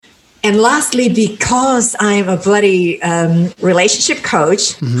And lastly, because I'm a bloody relationship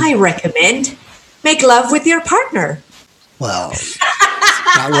coach, I recommend make love with your partner. Well,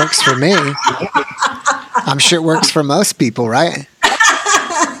 that works for me. I'm sure it works for most people, right?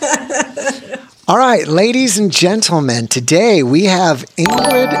 All right, ladies and gentlemen, today we have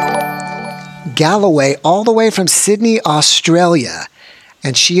Ingrid Galloway all the way from Sydney, Australia.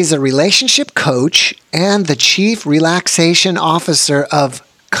 And she is a relationship coach and the chief relaxation officer of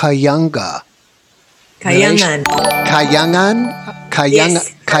Kayangan. Kayangan.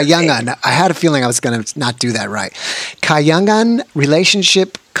 Kayangan. I had a feeling I was going to not do that right. Kayangan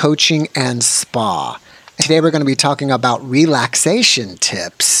Relationship Coaching and Spa. Today we're going to be talking about relaxation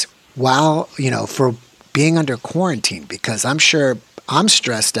tips while, for being under quarantine, because I'm sure I'm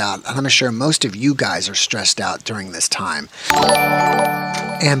stressed out, and I'm sure most of you guys are stressed out during this time.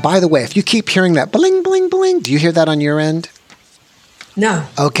 And by the way, if you keep hearing that bling, bling, bling, do you hear that on your end? No.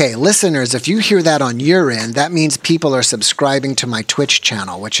 Okay, listeners, if you hear that on your end, that means people are subscribing to my Twitch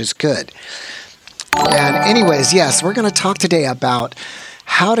channel, which is good. And anyways, yes, we're going to talk today about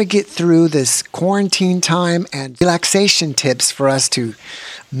how to get through this quarantine time and relaxation tips for us to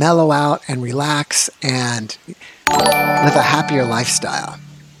mellow out and relax and live a happier lifestyle.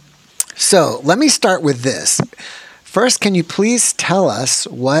 So let me start with this. First, can you please tell us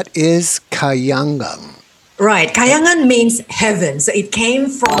what is Kayangan? Right. Kayangan means heaven. So it came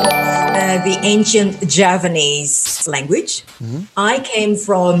from the ancient Javanese language. Mm-hmm. I came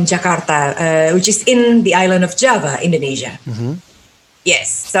from Jakarta, which is in the island of Java, Indonesia. Mm-hmm. Yes.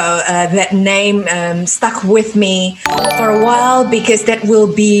 So that name stuck with me for a while because that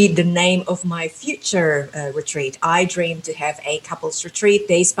will be the name of my future retreat. I dream to have a couples retreat,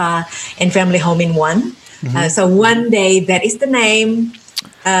 day spa, and family home in one. Mm-hmm. So one day that is the name.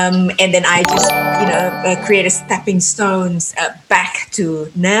 And then I just, created stepping stones back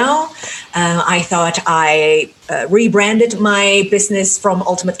to now. I thought I rebranded my business from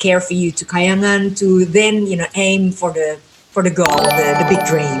Ultimate Care for You to Kayangan to then, aim for the goal, the big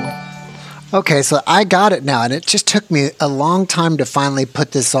dream. Okay, so I got it now, and it just took me a long time to finally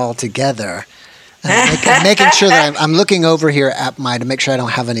put this all together. Making sure that I'm looking over here at to make sure I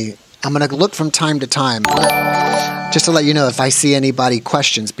don't have any. I'm going to look from time to time, just to let you know if I see anybody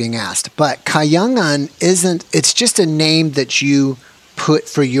questions being asked. But Kayangan it's just a name that you put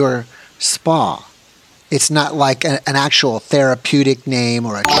for your spa. It's not like an actual therapeutic name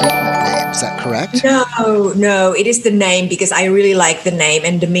or a treatment name. Is that correct? No, it is the name because I really like the name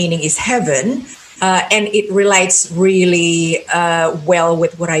and the meaning is heaven. And it relates really well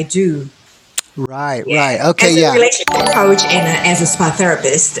with what I do. Right. Okay, as a relationship coach and as a spa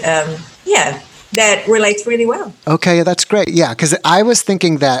therapist, that relates really well. Okay, that's great. Yeah, because I was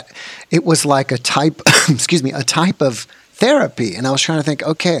thinking that it was like a type, a type of therapy, and I was trying to think,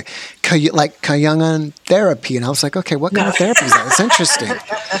 okay, like Kayangan therapy, and I was like, okay, what kind of therapy is that? It's interesting.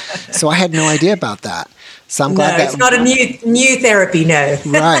 So I had no idea about that. So I'm glad that it's not a new therapy. No.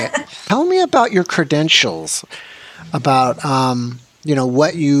 Right. Tell me about your credentials, about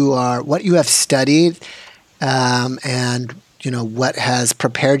what you have studied, and what has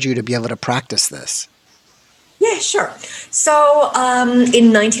prepared you to be able to practice this. Yeah, sure. So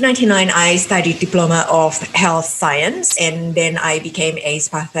in 1999, I studied Diploma of Health Science, and then I became a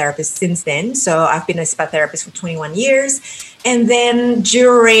spa therapist since then. So I've been a spa therapist for 21 years. And then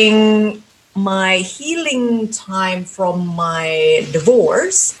during my healing time from my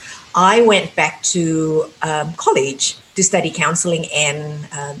divorce, I went back to college to study counseling and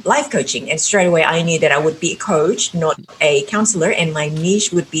life coaching. And straight away, I knew that I would be a coach, not a counselor, and my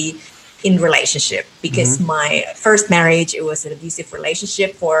niche would be in relationship because my first marriage, it was an abusive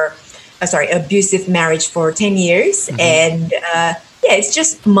marriage for 10 years. And it's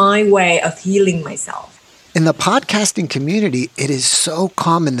just my way of healing myself. In the podcasting community, it is so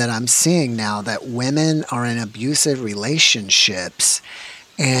common that I'm seeing now that women are in abusive relationships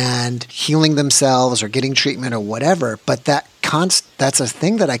and healing themselves or getting treatment or whatever. But that's a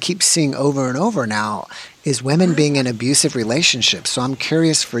thing that I keep seeing over and over now is women being in abusive relationships. So I'm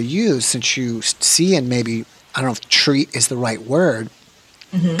curious for you, since you see and maybe, I don't know if treat is the right word,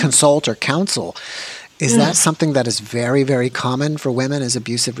 consult or counsel, is that something that is very, very common for women as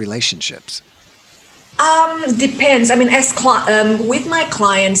abusive relationships? Depends. I mean, with my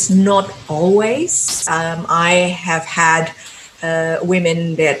clients, not always. I have had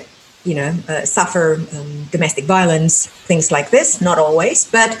women that, suffer domestic violence, things like this, not always,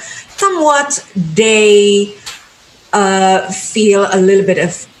 but somewhat they feel a little bit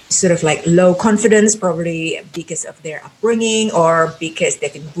of sort of like low confidence, probably because of their upbringing or because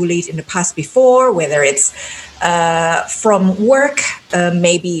they've been bullied in the past before, whether it's from work,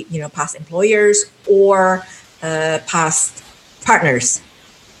 maybe, past employers or past partners.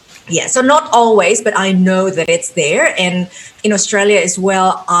 Yeah, so not always, but I know that it's there. And in Australia as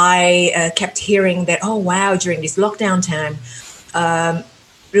well, I kept hearing that, oh, wow, during this lockdown time,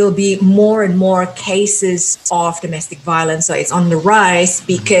 there will be more and more cases of domestic violence. So it's on the rise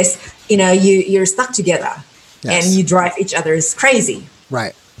because, you're stuck together and you drive each other's crazy.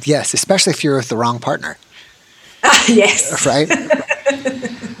 Right. Yes, especially if you're with the wrong partner. Yes. Right?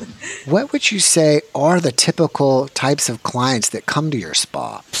 What would you say are the typical types of clients that come to your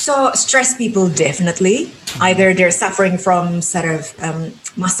spa? So stressed people, definitely. Either they're suffering from sort of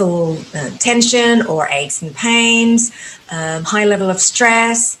muscle tension or aches and pains, high level of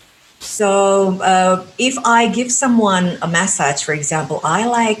stress. So if I give someone a massage, for example, I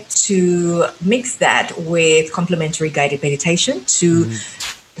like to mix that with complementary guided meditation to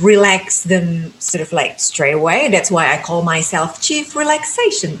relax them sort of like straight away. That's why I call myself Chief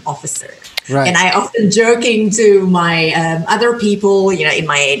Relaxation Officer. Right. And I often joking to my other people, in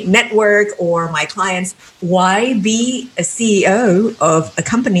my network or my clients, why be a CEO of a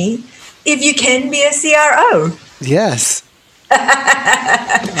company if you can be a CRO? Yes. And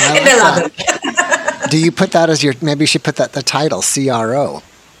I love it. Do you put that as maybe you should put that the title, CRO?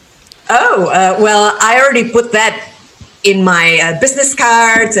 Oh, well, I already put that in my business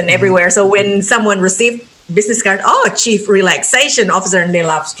cards and everywhere. So when someone received business card, Chief Relaxation Officer, and they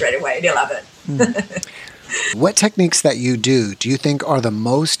laugh straight away. They love it. What techniques that you do you think are the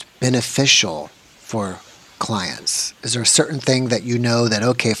most beneficial for clients? Is there a certain thing that that,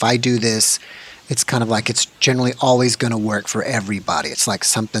 okay, if I do this, it's kind of like it's generally always going to work for everybody? It's like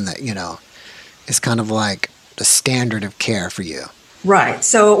something that, is kind of like the standard of care for you. Right.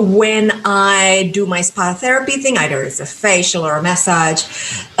 So when I do my spa therapy thing, either it's a facial or a massage,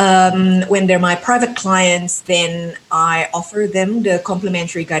 when they're my private clients, then I offer them the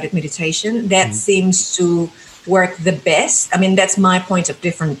complementary guided meditation. That seems to work the best. I mean, that's my point of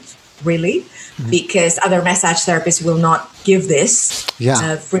difference, really, because other massage therapists will not give this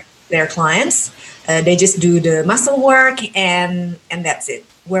for their clients. They just do the muscle work and that's it.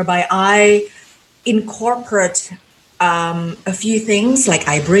 Whereby I incorporate a few things, like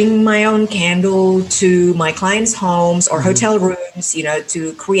I bring my own candle to my clients' homes or hotel rooms,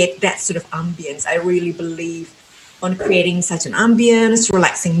 to create that sort of ambience. I really believe on creating such an ambience,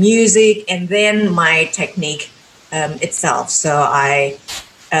 relaxing music, and then my technique itself. So I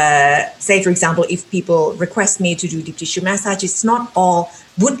say, for example, if people request me to do deep tissue massage, it's not all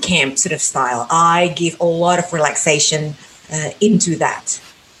boot camp sort of style. I give a lot of relaxation into that.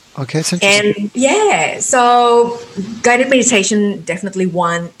 Okay, it's interesting. And so guided meditation, definitely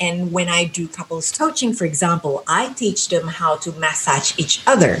one. And when I do couples coaching, for example, I teach them how to massage each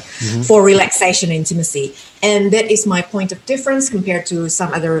other for relaxation and intimacy. And that is my point of difference compared to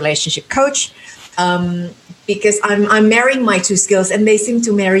some other relationship coach, because I'm marrying my two skills and they seem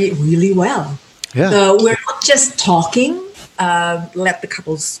to marry really well. Yeah. So we're not just talking, let the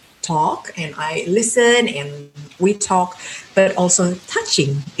couples talk and I listen and we talk, but also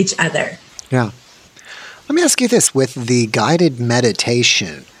touching each other. Yeah. Let me ask you this, with the guided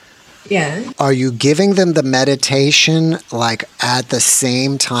meditation, are you giving them the meditation like at the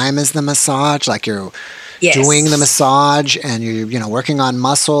same time as the massage? Like you're doing the massage and you're working on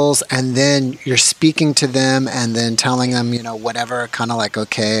muscles and then you're speaking to them and then telling them, whatever, kind of like,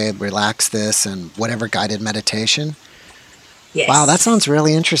 okay, relax this and whatever guided meditation? Yes. Wow, that sounds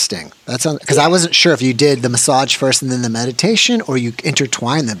really interesting. Because I wasn't sure if you did the massage first and then the meditation, or you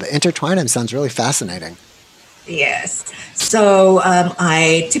intertwine them. But intertwine them sounds really fascinating. Yes. So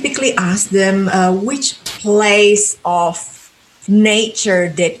I typically ask them which place of nature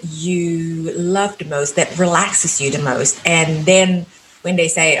that you love the most, that relaxes you the most. And then when they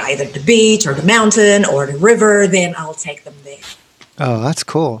say either the beach or the mountain or the river, then I'll take them there. Oh, that's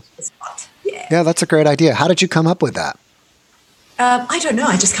cool. Yeah, that's a great idea. How did you come up with that? I don't know.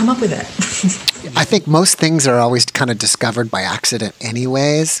 I just come up with it. I think most things are always kind of discovered by accident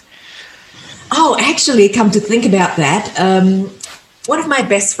anyways. Oh, actually, come to think about that, one of my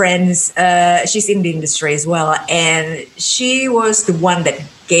best friends, she's in the industry as well, and she was the one that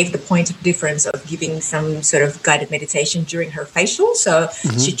gave the point of difference of giving some sort of guided meditation during her facial. So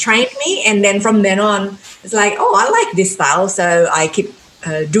she trained me, and then from then on, it's like, oh, I like this style, so I keep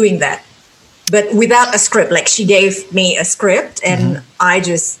doing that. But without a script, like she gave me a script and I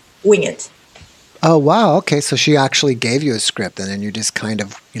just wing it. Oh, wow. Okay. So she actually gave you a script and then you just kind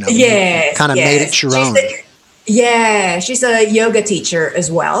of, made it your own. Yeah, she's a yoga teacher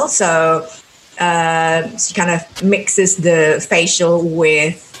as well. So she kind of mixes the facial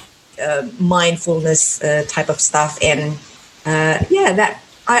with mindfulness type of stuff. And yeah, that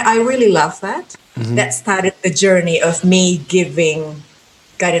I really love that. That started the journey of me giving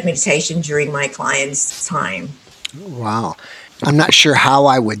guided meditation during my clients' time. Wow. I'm not sure how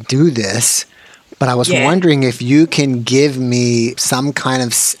I would do this, but I was Yeah. wondering if you can give me some kind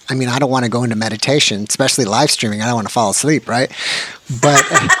of, I mean, I don't want to go into meditation, especially live streaming. I don't want to fall asleep, right? But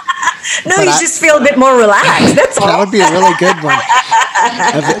No, but you just feel a bit more relaxed. That's all. that would be a really good one.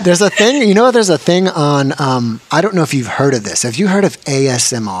 There's a thing, there's a thing on, I don't know if you've heard of this. Have you heard of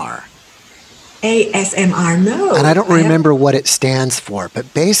ASMR? ASMR, no. And I don't remember what it stands for,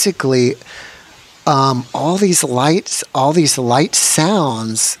 but basically, all these light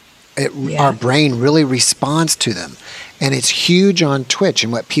sounds, our brain really responds to them, and it's huge on Twitch.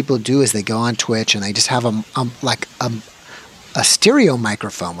 And what people do is they go on Twitch and they just have a stereo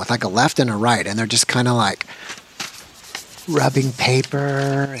microphone with like a left and a right, and they're just kind of like rubbing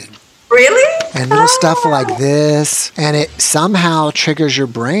paper and little stuff like this, and it somehow triggers your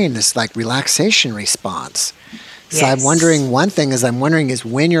brain this like relaxation response. So Yes. I'm wondering is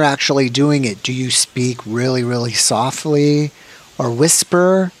when you're actually doing it, do you speak really, really softly or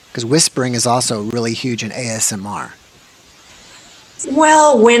whisper? Because whispering is also really huge in ASMR.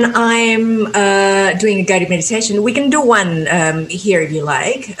 Well, when I'm doing a guided meditation, we can do one here if you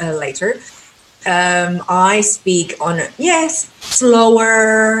like later. I speak on,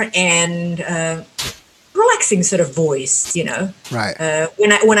 slower and relaxing sort of voice, Right.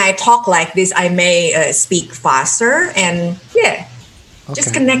 When I talk like this, I may speak faster and just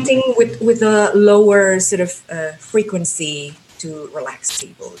Okay. connecting with a lower sort of frequency to relax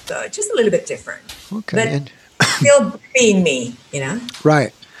people. So just a little bit different, Okay. but still being me,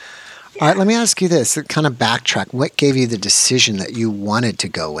 Right. All right, let me ask you this, kind of backtrack. What gave you the decision that you wanted to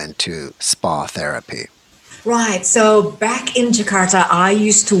go into spa therapy? Right. So back in Jakarta, I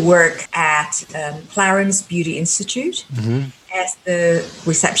used to work at Clarence Beauty Institute as the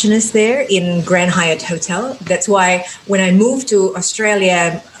receptionist there in Grand Hyatt Hotel. That's why when I moved to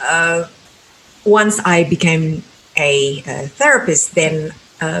Australia, once I became a therapist, then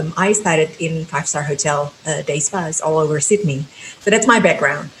I started in five-star hotel day spas all over Sydney. So that's my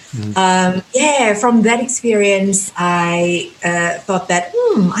background. From that experience, I thought that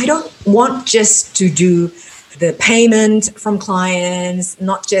I don't want just to do the payment from clients,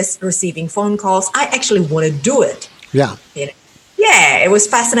 not just receiving phone calls. I actually want to do it. Yeah. Yeah, it was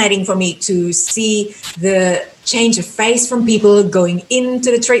fascinating for me to see the change of face from people going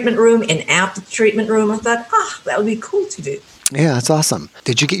into the treatment room and out the treatment room. I thought, that would be cool to do. Yeah, that's awesome.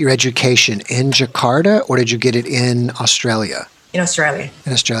 Did you get your education in Jakarta or did you get it in Australia? In Australia.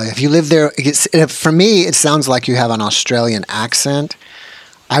 In Australia. If you live there, for me, it sounds like you have an Australian accent.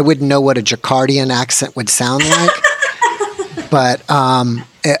 I wouldn't know what a Jakartian accent would sound like. But I'm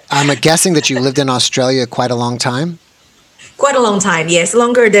guessing that you lived in Australia quite a long time. Quite a long time, yes.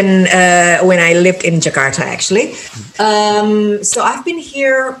 Longer than when I lived in Jakarta, actually. So I've been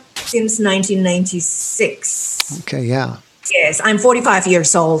here since 1996. Okay, yeah. Yes, I'm 45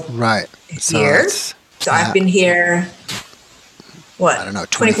 years old Right. this year. So I've been here, I don't know,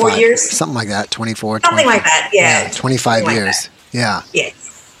 24 years? Something like that, 24. Something like that, yeah. 25 Something years. like Yeah. Yes.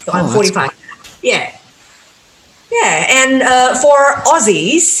 So Oh, I'm that's 45. Yeah. Yeah, and for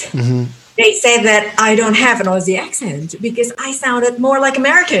Aussies, they say that I don't have an Aussie accent because I sounded more like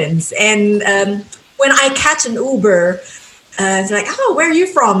Americans. And when I catch an Uber, it's like, where are you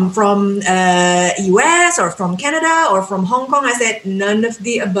from? From US or from Canada or from Hong Kong? I said, none of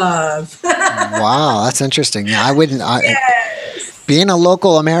the above. Wow, that's interesting. Yeah, I wouldn't. Being a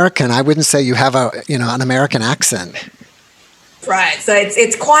local American, I wouldn't say you have an American accent. Right. So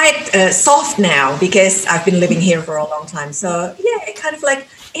it's quite soft now because I've been living here for a long time. So it kind of like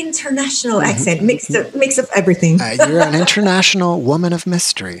international accent, mix of everything. You're an international woman of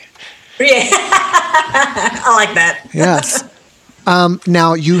mystery. Yeah, I like that. Yes.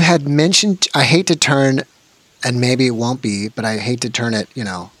 Now, you had mentioned, I hate to turn, and maybe it won't be, but I hate to turn it,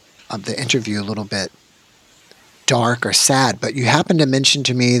 of the interview a little bit dark or sad, but you happened to mention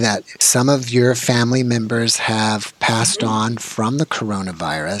to me that some of your family members have passed on from the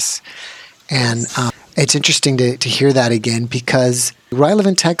coronavirus. And it's interesting to hear that again because where I live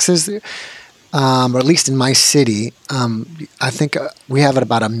in Texas, or at least in my city, I think we have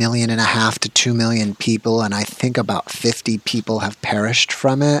about 1.5 million to 2 million people, and I think about 50 people have perished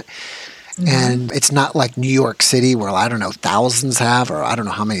from it. And it's not like New York City where, I don't know, thousands have, or I don't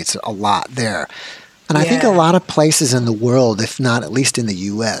know how many, it's a lot there. And I think a lot of places in the world, if not at least in the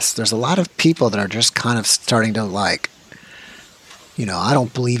U.S., there's a lot of people that are just kind of starting to like, I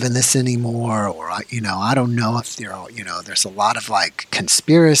don't believe in this anymore, or, I don't know if there's a lot of like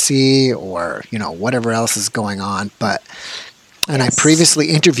conspiracy or, whatever else is going on. And I previously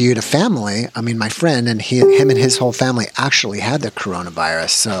interviewed a family, my friend, and him and his whole family actually had the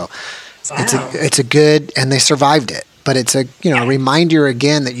coronavirus. So it's a good, and they survived it. But it's a, reminder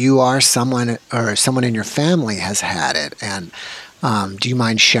again that you are someone or someone in your family has had it. And do you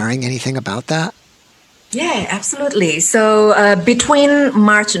mind sharing anything about that? Yeah, absolutely. So between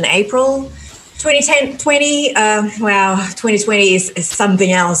March and April 2020, 2020 is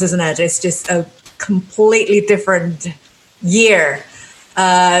something else, isn't it? It's just a completely different year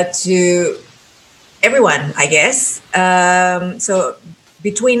to everyone, I guess. So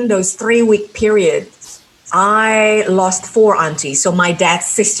between those 3-week periods, I lost 4 aunties. So my dad's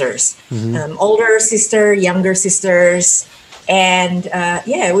sisters, older sister, younger sisters. And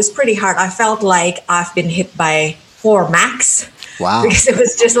it was pretty hard. I felt like I've been hit by 4 max. Wow. Because it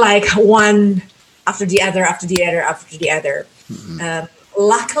was just like one after the other, after the other, after the other.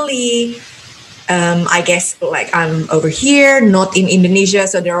 Luckily, I guess like I'm over here, not in Indonesia.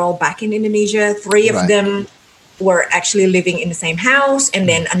 So they're all back in Indonesia. 3 of them were actually living in the same house. And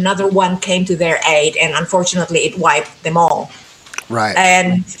then another one came to their aid. And unfortunately, it wiped them all. Right.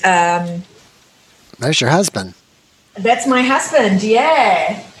 And there's your husband. That's my husband,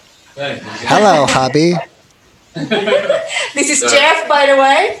 yeah. Hello, hubby. This is Jeff, by the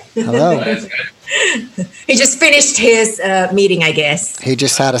way. Hello. He just finished his meeting, I guess. He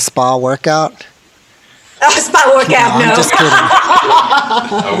just had a spa workout? Spa workout, no. I'm just kidding.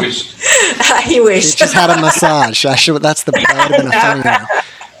 I wish. He wished. He just had a massage. That's the part of the funny.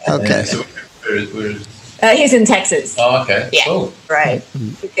 Okay. So where he's in Texas. Oh, okay. Yeah. Oh. Right.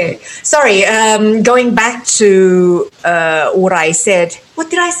 Okay. Sorry. Going back to what I said. What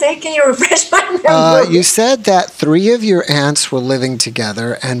did I say? Can you refresh my memory? You said that 3 of your aunts were living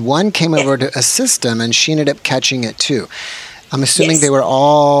together, and one came over to assist them, and she ended up catching it too. I'm assuming they were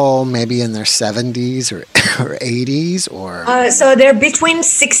all maybe in their 70s or 80s, or. So they're between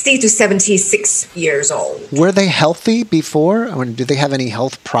 60 to 76 years old. Were they healthy before? I mean, did they have any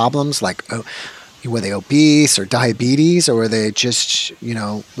health problems like? Were they obese or diabetes, or were they just,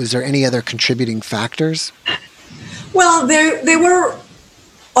 was there any other contributing factors? Well, they were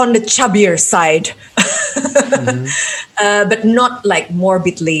on the chubbier side, but not like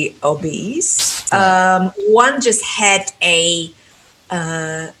morbidly obese. One just had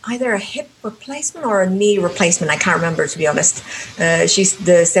either a hip replacement or a knee replacement. I can't remember, to be honest. She's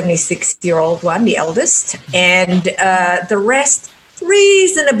the 76-year-old one, the eldest, and the rest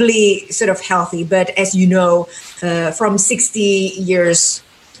reasonably sort of healthy, but as you know, from 60 years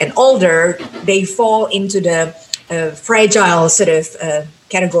and older, they fall into the fragile sort of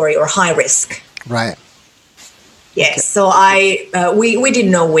category or high risk. Right. Yes. Okay. So we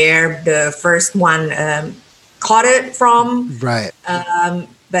didn't know where the first one caught it from. Right.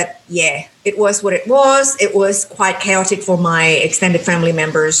 But yeah, it was what it was. It was quite chaotic for my extended family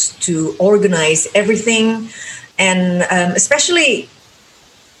members to organize everything. And especially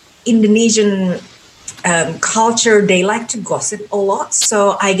Indonesian culture, they like to gossip a lot.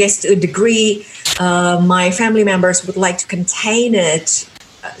 So I guess to a degree, my family members would like to contain it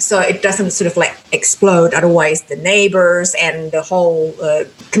so it doesn't sort of like explode. Otherwise, the neighbors and the whole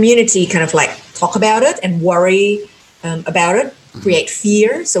community kind of like talk about it and worry about it, create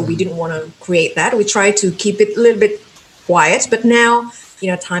fear. So we didn't want to create that. We tried to keep it a little bit quiet. But now,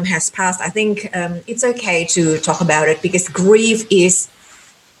 time has passed. I think it's okay to talk about it, because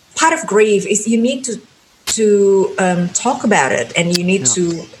part of grief is you need to talk about it, and you need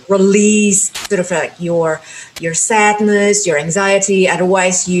to release sort of like your sadness, your anxiety.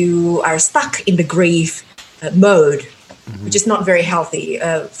 Otherwise, you are stuck in the grief mode, which is not very healthy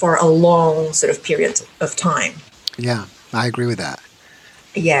for a long sort of period of time. Yeah, I agree with that.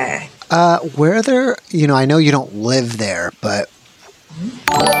 Yeah. Where there, I know you don't live there, but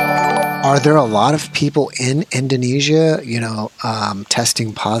are there a lot of people in Indonesia,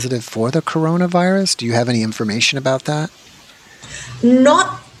 testing positive for the coronavirus? Do you have any information about that?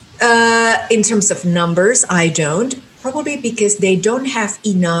 Not in terms of numbers, I don't. Probably because they don't have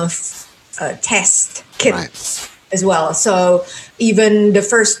enough test kits as well. So even the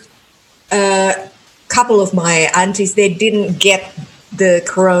first couple of my aunties, they didn't get the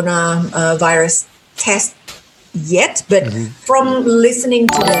coronavirus test yet, but from listening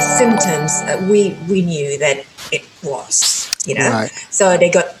to the symptoms, we knew that it was, So they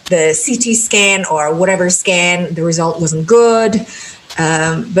got the CT scan or whatever scan, the result wasn't good.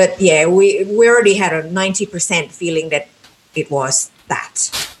 But yeah, we already had a 90% feeling that it was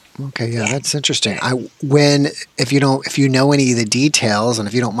that. Okay, yeah, that's interesting. If you know any of the details, and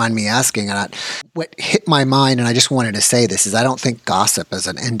if you don't mind me asking, what hit my mind, and I just wanted to say this, is I don't think gossip is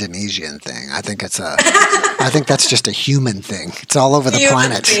an Indonesian thing. I think I think that's just a human thing. It's all over the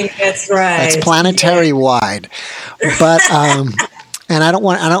planet. That's right. It's planetary wide. But and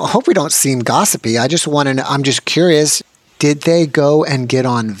I hope we don't seem gossipy. I just want to know, I'm just curious, did they go and get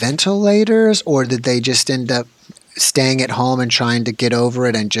on ventilators, or did they just end up staying at home and trying to get over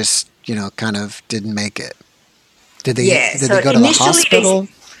it and just, kind of didn't make it? Did they go to the hospital?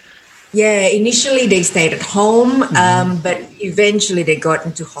 Initially they stayed at home, but eventually they got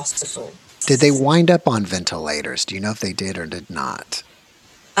into hospital. Did they wind up on ventilators? Do you know if they did or did not?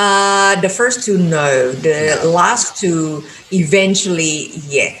 The first two, no. The last two, eventually,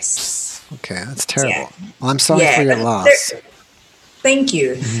 yes. Okay, that's terrible. Yeah. Well, I'm sorry for your loss. Thank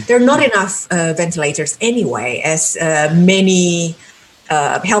you. There are not enough ventilators anyway, as many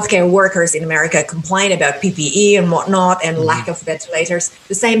healthcare workers in America complain about PPE and whatnot and lack of ventilators.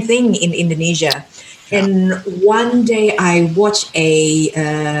 The same thing in Indonesia. Yeah. And one day I watched a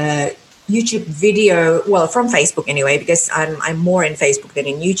YouTube video, well, from Facebook anyway, because I'm more in Facebook than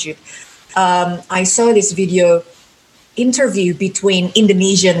in YouTube. I saw this video interview between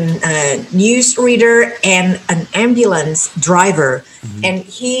Indonesian newsreader and an ambulance driver. And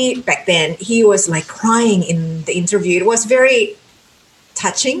back then he was like crying in the interview. It was very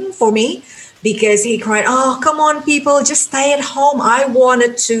touching for me because he cried, "Oh, come on, people, just stay at home." I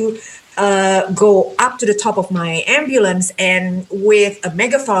wanted to go up to the top of my ambulance and with a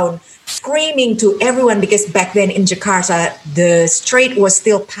megaphone screaming to everyone, because back then in Jakarta, the street was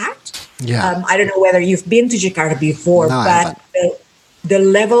still packed. Yeah. I don't know whether you've been to Jakarta before, but the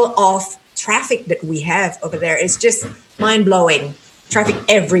level of traffic that we have over there is just mind-blowing. Traffic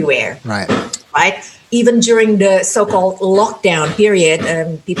everywhere. Right. Even during the so-called lockdown period,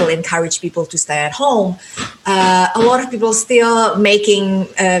 people encourage people to stay at home. A lot of people still making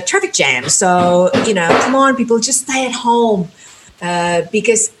traffic jams. So, come on, people, just stay at home.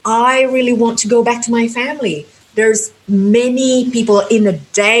 Because I really want to go back to my family. There's many people in a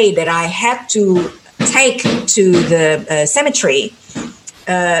day that I had to take to the cemetery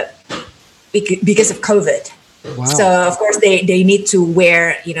because of COVID. Wow. So, of course, they need to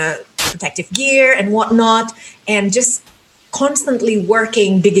wear, protective gear and whatnot, and just constantly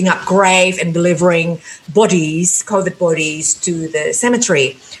working, digging up grave and delivering bodies, COVID bodies, to the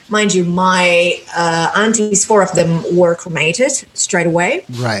cemetery. Mind you, my aunties, 4 of them were cremated straight away.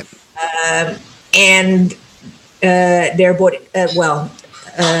 Right. And their body,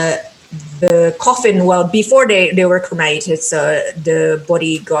 the coffin, before they were cremated, so the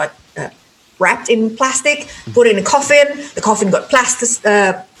body got wrapped in plastic, put in a coffin. The coffin got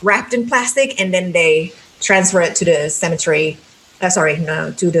wrapped in plastic, and then they transfer it to the cemetery.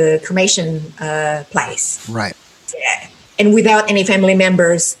 To the cremation place. Right. Yeah. And without any family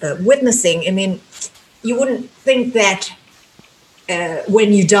members witnessing. I mean, you wouldn't think that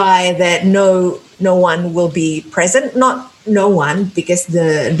when you die that no one will be present. Not no one, because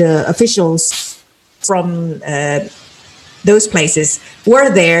the officials from those places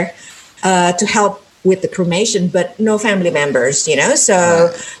were there to help with the cremation, but no family members, So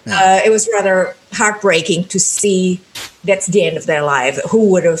it was rather heartbreaking to see that's the end of their life. Who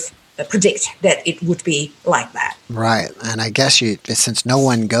would have predict that it would be like that? Right. And I guess since no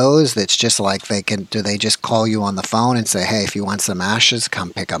one goes, it's just like do they just call you on the phone and say, "Hey, if you want some ashes,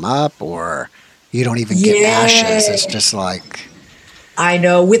 come pick them up," or you don't even get ashes? It's just like... I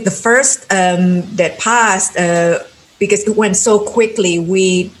know with the first that passed, because it went so quickly,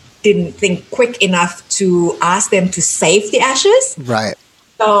 we didn't think quick enough to ask them to save the ashes. Right.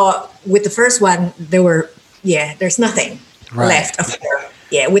 So with the first one, there's nothing left of her.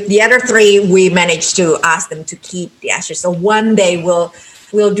 Yeah, with the other 3, we managed to ask them to keep the ashes. So one day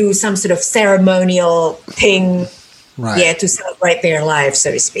we'll do some sort of ceremonial thing, to celebrate their lives,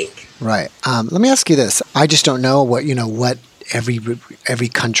 so to speak. Right. Let me ask you this. I just don't know what every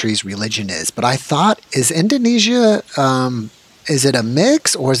country's religion is, but I thought, is Indonesia... is it a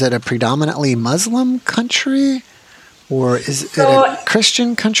mix, or is it a predominantly Muslim country, or is it a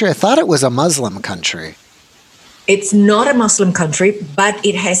Christian country? I thought it was a Muslim country. It's not a Muslim country, but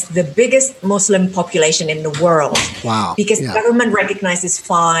it has the biggest Muslim population in the world. Wow. Because the government recognizes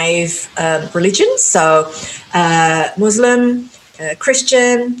 5 religions. So Muslim,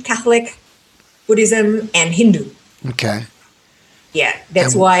 Christian, Catholic, Buddhism, and Hindu. Okay. Yeah,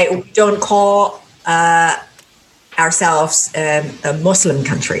 that's why we don't call ourselves a Muslim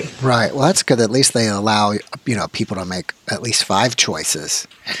country. Right. Well, that's good. At least they allow, people to make at least 5 choices.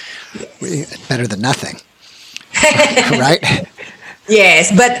 Better than nothing. Right?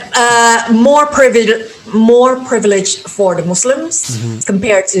 Yes, but more privilege for the Muslims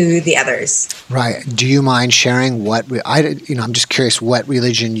compared to the others. Right. Do you mind sharing I'm just curious what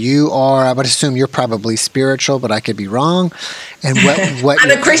religion you are. I would assume you're probably spiritual, but I could be wrong. And what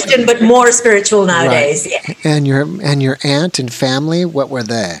I'm a Christian, but more spiritual nowadays. Right. Yeah. And your aunt and family, what were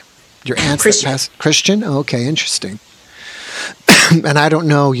they? Your aunt's Christian? Oh, okay, interesting. And I don't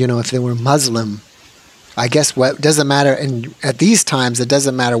know, if they were Muslim. I guess what doesn't matter, and at these times it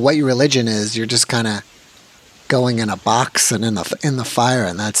doesn't matter what your religion is. You're just kind of going in a box and in the fire,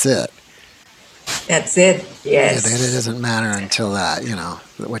 and that's it. That's it. Yes. Yeah, it doesn't matter until that,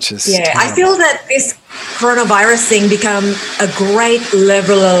 which is yeah. terrible. I feel that this coronavirus thing become a great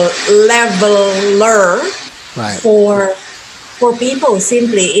leveler right. for people.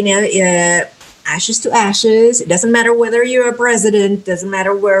 Simply, ashes to ashes. It doesn't matter whether you're a president. Doesn't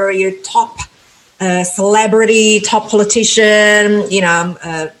matter where you're top celebrity, top politician,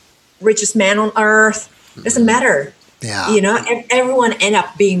 richest man on earth. Doesn't matter. Yeah. Everyone end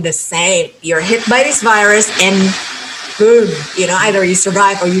up being the same. You're hit by this virus and boom, either you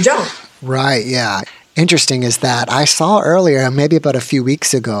survive or you don't. Right, yeah. Interesting is that I saw earlier, maybe about a few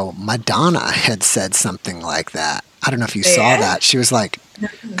weeks ago, Madonna had said something like that. I don't know if you saw that. She was like,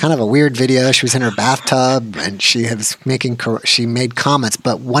 kind of a weird video. She was in her bathtub and she made comments.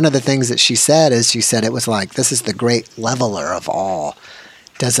 But one of the things that she said it was like, this is the great leveler of all.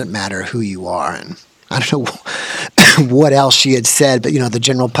 Doesn't matter who you are. And I don't know what else she had said, but the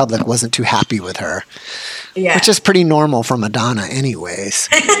general public wasn't too happy with her. Yeah. Which is pretty normal for Madonna anyways.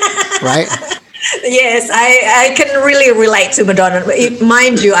 Right? Yes, I can really relate to Madonna.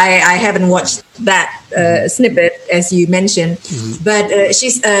 Mind you, I haven't watched that snippet, as you mentioned, but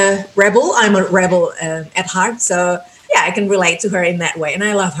she's a rebel. I'm a rebel at heart. So, yeah, I can relate to her in that way. And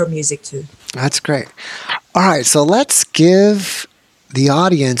I love her music, too. That's great. All right, so let's give the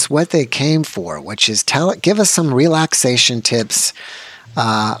audience what they came for, which is give us some relaxation tips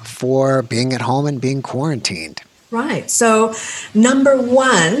for being at home and being quarantined. Right. So, number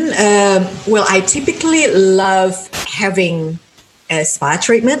one, I typically love having a spa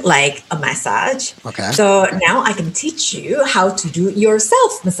treatment, like a massage. Okay. So now I can teach you how to do your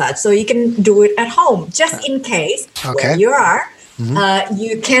self massage, so you can do it at home, just in case where you are.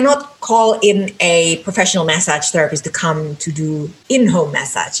 You cannot call in a professional massage therapist to come to do in-home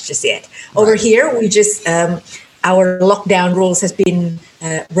massage just yet. Over here, we just our lockdown rules has been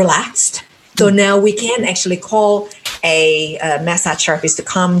relaxed. So now we can actually call a massage therapist to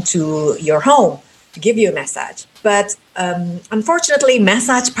come to your home to give you a massage. But unfortunately,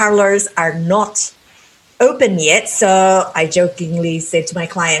 massage parlors are not open yet. So I jokingly said to my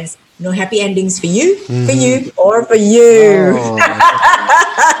clients, no happy endings for you, or for you. Oh,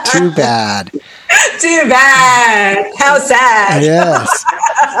 too bad. Too bad. How sad. Yes.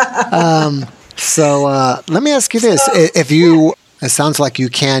 So let me ask you this. It sounds like you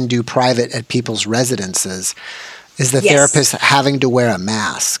can do private at people's residences. Is the therapist having to wear a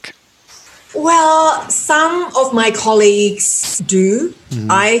mask? Well, some of my colleagues do.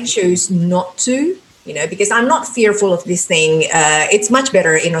 I choose not to, because I'm not fearful of this thing. It's much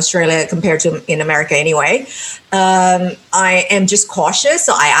better in Australia compared to in America anyway. I am just cautious.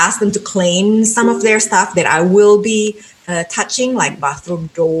 So I ask them to clean some of their stuff that I will be touching, like bathroom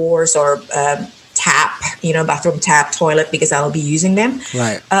doors or bathroom tap, toilet, because I'll be using them.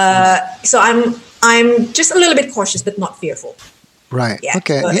 Right. So I'm just a little bit cautious, but not fearful. Right. Yeah.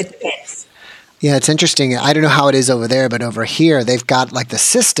 Okay. So it depends. Yeah, it's interesting. I don't know how it is over there, but over here they've got like the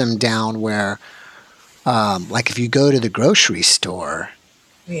system down where, like if you go to the grocery store,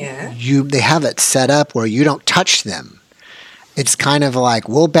 they have it set up where you don't touch them. It's kind of like,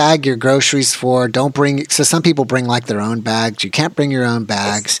 we'll bag your groceries so some people bring like their own bags. You can't bring your own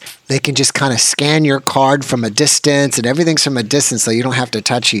bags. They can just kind of scan your card from a distance, and everything's from a distance, so you don't have to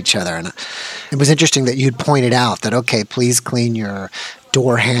touch each other. And it was interesting that you'd pointed out that, okay, please clean your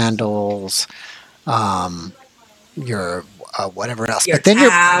door handles, your whatever else. Your but then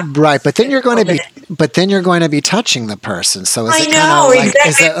tab, but then you're going to be touching the person. So is I it know,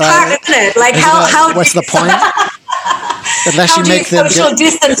 exactly. Like how what's the point? Unless how you make them social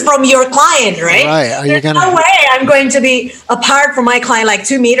distance from your client, right? Right. There's no way I'm going to be apart from my client, like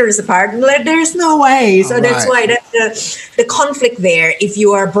 2 meters apart. There's no way. So that's why that's the conflict there. If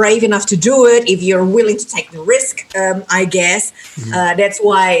you are brave enough to do it, if you're willing to take the risk, I guess, that's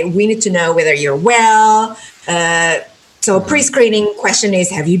why we need to know whether you're well. So pre-screening question is,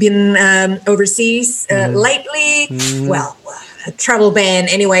 have you been overseas lately? Well, travel ban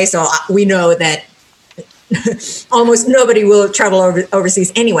anyway, so we know that almost nobody will travel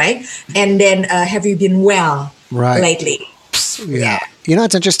overseas anyway. And then have you been well lately? Yeah. You know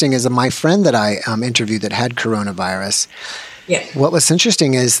what's interesting is my friend that I interviewed that had coronavirus, what was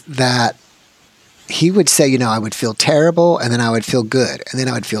interesting is that he would say, you know, I would feel terrible and then I would feel good. And then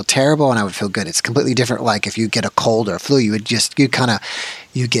I would feel terrible and I would feel good. It's completely different. Like if you get a cold or a flu, you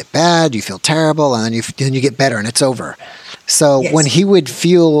get bad, you feel terrible, and then you get better and it's over. So when when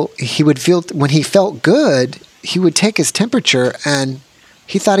he felt good, he would take his temperature and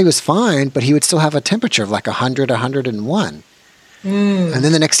he thought he was fine, but he would still have a temperature of like 100, 101. And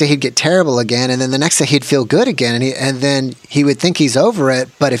then the next day he'd get terrible again, and then the next day he'd feel good again, and then he would think he's over it,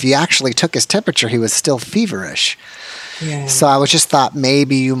 but if you actually took his temperature, he was still feverish. Yeah. So I was just thought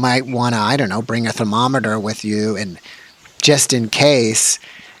maybe you might want to, I don't know, bring a thermometer with you, and just in case.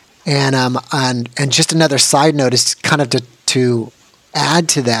 And just another side note is kind of to add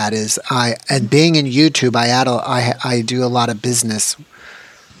to that is being in YouTube, I do a lot of business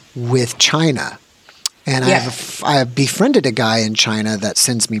with China. And I have befriended a guy in China that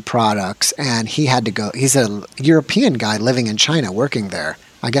sends me products, and he had to go. He's a European guy living in China, working there.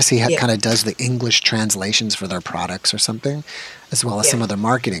 I guess he kind of does the English translations for their products or something, as well as some other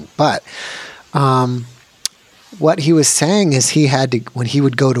marketing. But what he was saying is he had to, when he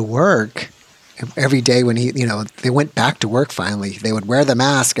would go to work every day, when they went back to work finally, they would wear the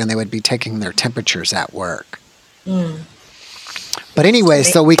mask and they would be taking their temperatures at work. But anyway,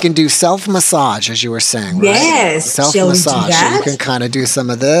 so we can do self-massage, as you were saying, right? Yes. Self-massage. So you can kind of do some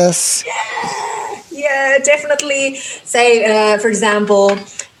of this. Yeah, definitely. Say, for example,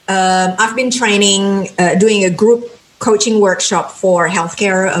 I've been doing a group coaching workshop for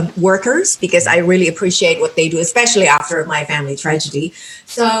healthcare workers because I really appreciate what they do, especially after my family tragedy.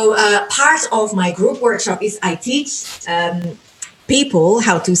 So part of my group workshop is I teach people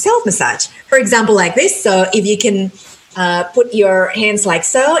how to self-massage. For example, like this. So if you can put your hands like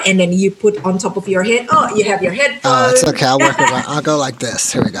so, and then you put on top of your head. Oh, you have your headphones. Oh, it's okay. I'll go like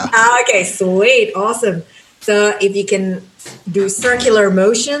this. Here we go. Okay, sweet. Awesome. So if you can do circular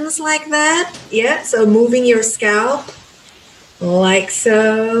motions like that. Yeah. So moving your scalp like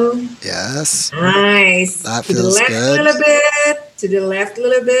so. Yes. Nice. That to feels the left good. A little bit. To the left a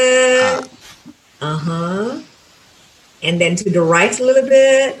little bit. And then to the right a little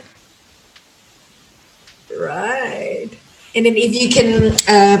bit. Right. And then if you can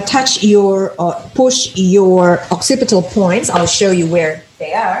push your occipital points, I'll show you where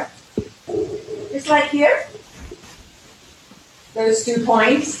they are. Just like here. Those 2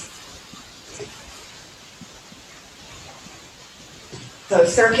 points. So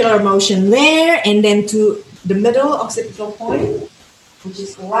circular motion there, and then to the middle occipital point, which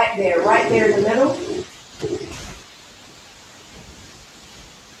is right there in the middle.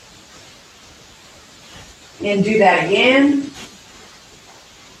 And do that again.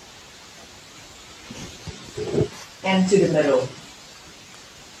 And to the middle.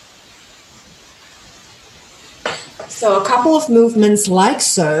 So a couple of movements like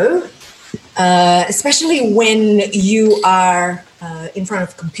so, especially when you are in front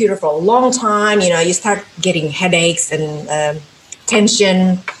of a computer for a long time, you start getting headaches and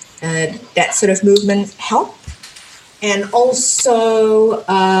tension. That sort of movement help. And also,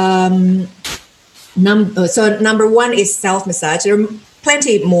 number one is self-massage. There are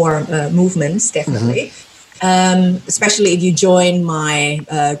plenty more movements, definitely. Especially if you join my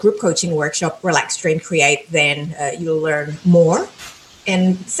group coaching workshop, Relax, Train, Create, then you'll learn more.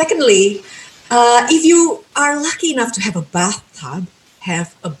 And secondly, if you are lucky enough to have a bathtub,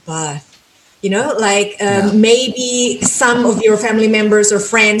 have a bath. Maybe some of your family members or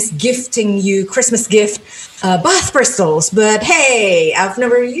friends gifting you Christmas gift bath crystals, but hey, I've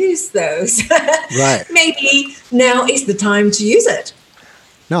never used those. Right. Maybe now is the time to use it.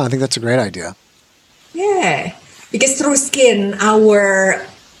 No, I think that's a great idea. Yeah, because through skin, our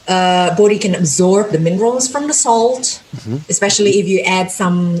body can absorb the minerals from the salt, especially if you add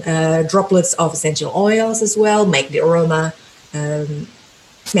some droplets of essential oils as well, make the aroma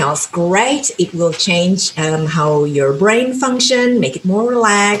smells great. It will change how your brain function, make it more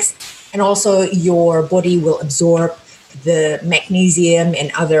relaxed, and also your body will absorb the magnesium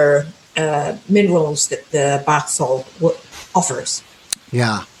and other minerals that the bath salt offers.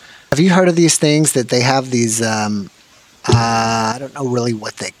 Yeah. Have you heard of these things that they have these, I don't know really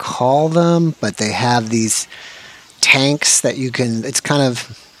what they call them, but they have these tanks that you can, it's kind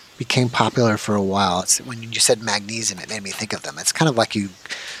of became popular for a while. It's, when you said magnesium, it made me think of them. It's kind of like you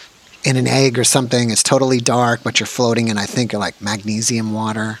in an egg or something. It's totally dark, but you're floating in, I think, like magnesium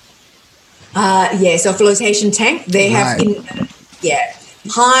water. So flotation tank, they have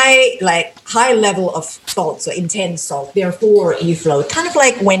high level of salt, so intense salt. Therefore, you float, kind of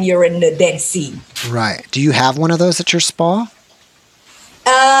like when you're in the Dead Sea. Right. Do you have one of those at your spa?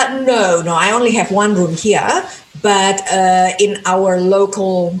 No, I only have one room here, but in our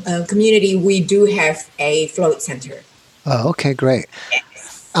local community, we do have a float center. Oh, okay, great.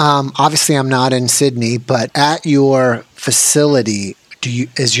 Obviously, I'm not in Sydney, but at your facility,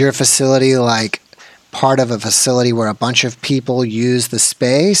 is your facility like part of a facility where a bunch of people use the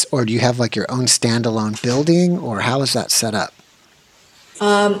space, or do you have like your own standalone building, or how is that set up?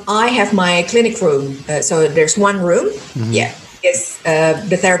 I have my clinic room, so there's one room. Mm-hmm. Yeah. Yes,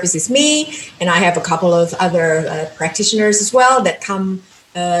 the therapist is me, and I have a couple of other practitioners as well that come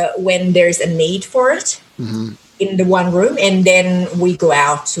when there's a need for it in the one room, and then we go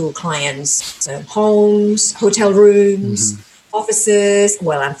out to clients' homes, hotel rooms, offices.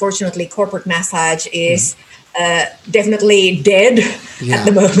 Well, unfortunately, corporate massage is definitely dead at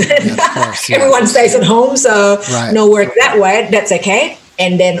the moment. Yeah, of course, Everyone stays at home, so no work that way. That's okay.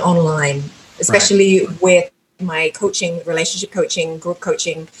 And then online, especially with my coaching, relationship coaching, group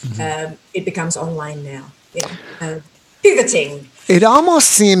coaching, it becomes online now, pivoting. It almost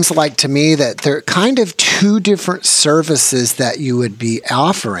seems like to me that there are kind of two different services that you would be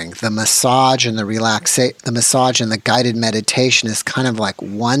offering. The massage and the massage and the guided meditation is kind of like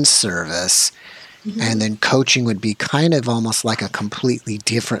one service, and then coaching would be kind of almost like a completely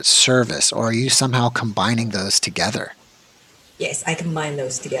different service. Or are you somehow combining those together? Yes, I combine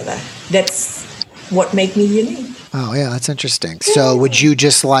those together. That's what make me unique. Oh, yeah, that's interesting. So would you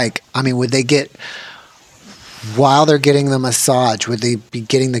just would they get, while they're getting the massage, would they be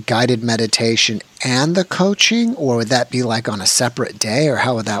getting the guided meditation and the coaching, or would that be like on a separate day, or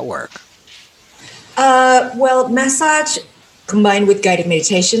how would that work? Well, massage combined with guided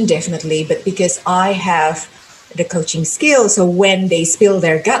meditation, definitely, but because I have the coaching skills, so when they spill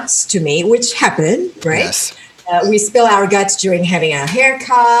their guts to me, which happened, right? Yes. We spill our guts during having a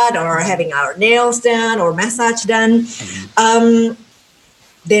haircut or having our nails done or massage done,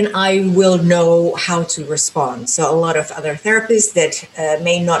 then I will know how to respond. So a lot of other therapists that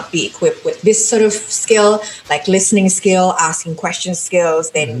may not be equipped with this sort of skill, like listening skill, asking questions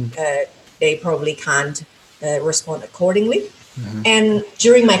skills, then they probably can't respond accordingly. And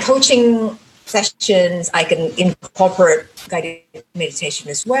during my coaching sessions, I can incorporate guided meditation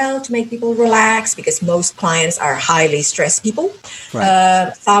as well to make people relax, because most clients are highly stressed people.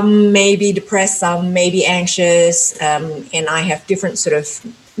 Right. Some may be depressed, some may be anxious, and I have different sort of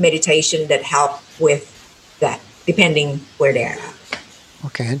meditation that help with that, depending where they're at.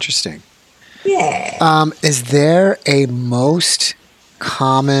 Okay, interesting. Yeah. Is there a most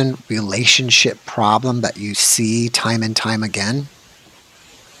common relationship problem that you see time and time again?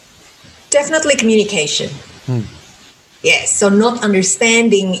 Definitely communication. Yes, so not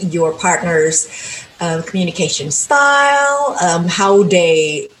understanding your partner's communication style, how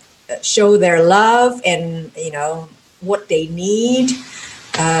they show their love, and what they need.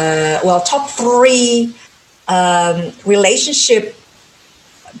 Top 3 relationship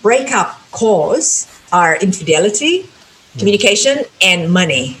breakup cause are infidelity, communication, and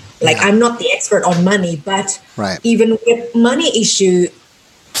money. I'm not the expert on money, but even with money issue,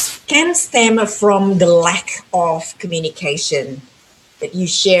 can stem from the lack of communication that you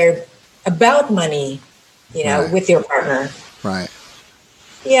share about money, with your partner. Right.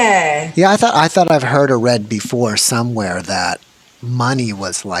 Yeah. Yeah, I thought I've heard or read before somewhere that money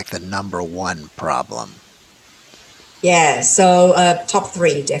was like the number one problem. Yeah. So top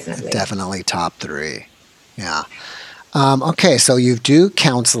 3, definitely. Definitely top 3. Yeah. Okay. So you do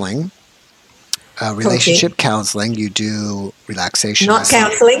counseling. Relationship counseling, you do relaxation. Not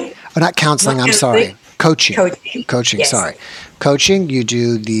counseling. Oh, not counseling, I'm sorry. Coaching. Coaching, yes. Sorry. Coaching, you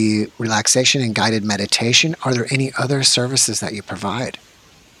do the relaxation and guided meditation. Are there any other services that you provide?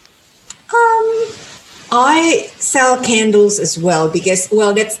 I sell candles as well because,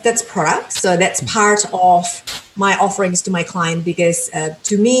 that's product. So that's part of my offerings to my client because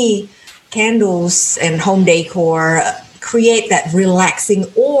to me, candles and home decor create that relaxing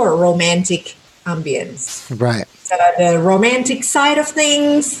or romantic ambience. Right. So the romantic side of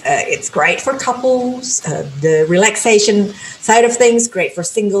things, it's great for couples. The relaxation side of things, great for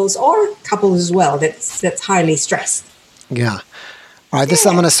singles or couples as well. That's highly stressed. Yeah. All right.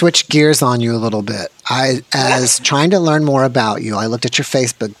 I'm going to switch gears on you a little bit. Trying to learn more about you, I looked at your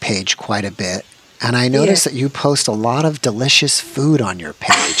Facebook page quite a bit, and I noticed that you post a lot of delicious food on your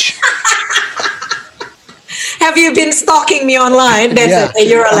page. have you been stalking me online? That's Yeah, it.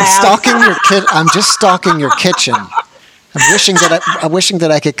 You're allowed. I'm just stalking your kitchen. I'm wishing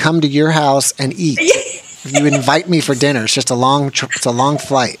that I could come to your house and eat. If you invite me for dinner, it's just a long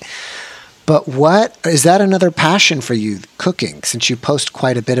flight. But what is that another passion for you, cooking, since you post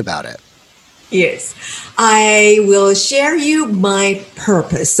quite a bit about it? Yes, I will share you my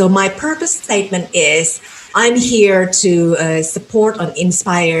purpose. So my purpose statement is I'm here to support and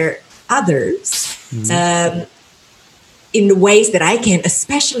inspire others in the ways that I can,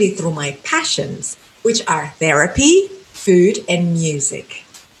 especially through my passions, which are therapy, food, and music.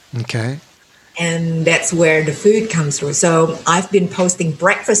 Okay. And that's where the food comes through. So I've been posting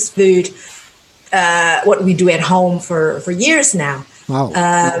breakfast food, what we do at home for years now. Wow.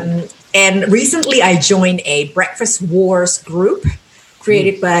 And recently I joined a Breakfast Wars group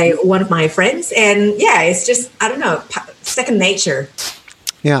created by one of my friends. And yeah, it's just, I don't know, second nature.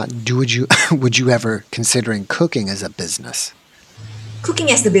 Yeah. Would you ever considering cooking as a business? Cooking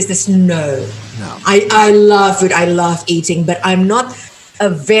as the business, no. No. I love food. I love eating, but I'm not a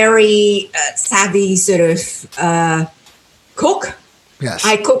very savvy sort of cook. Yes.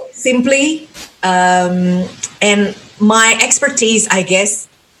 I cook simply. And my expertise, I guess,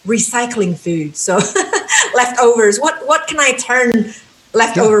 recycling food. So leftovers. What can I turn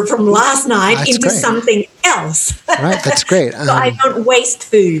leftover from last night into something else? Right. That's great. So I don't waste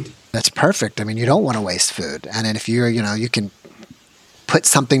food. That's perfect. I mean, you don't want to waste food. And then if you can put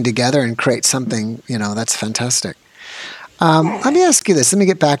something together and create something, that's fantastic. Let me ask you this. Let me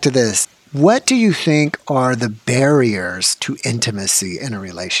get back to this. What do you think are the barriers to intimacy in a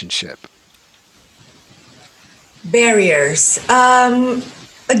relationship? Barriers.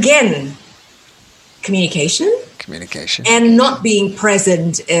 Again, communication. Communication. And not being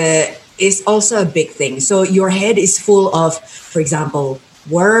present is also a big thing. So your head is full of, for example,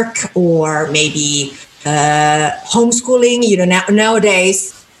 work or maybe homeschooling.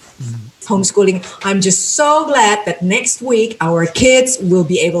 Nowadays, homeschooling. I'm just so glad that next week our kids will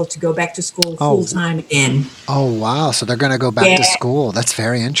be able to go back to school full time again. Oh, wow. So they're going to go back to school. That's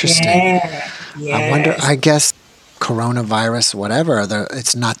very interesting. Yeah. I wonder, I guess coronavirus, whatever,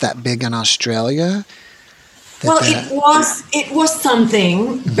 it's not that big in Australia. Well, it was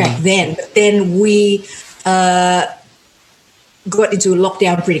something back then. But then we got into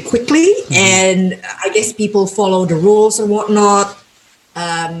lockdown pretty quickly, and I guess people follow the rules and whatnot.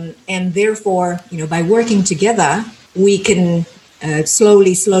 And therefore, by working together, we can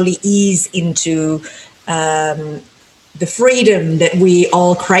slowly ease into the freedom that we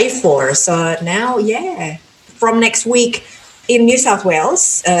all crave for. So now, from next week in New South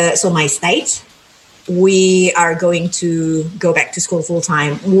Wales, so my state, we are going to go back to school full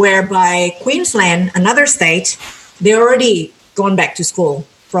time, whereby Queensland, another state, they're already gone back to school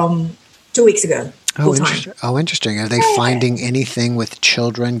from 2 weeks ago. Oh, interesting. Are they finding anything with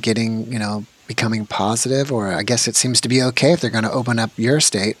children getting, becoming positive? Or I guess it seems to be okay if they're going to open up your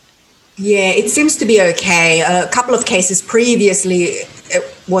state. Yeah, it seems to be okay. A couple of cases previously,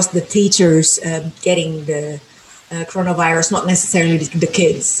 it was the teachers getting the coronavirus, not necessarily the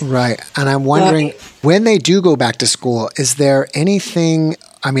kids. Right. And I'm wondering, when they do go back to school, is there anything,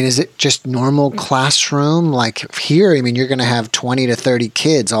 is it just normal classroom? Like here, you're going to have 20 to 30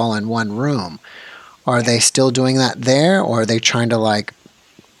 kids all in one room. Are they still doing that there, or are they trying to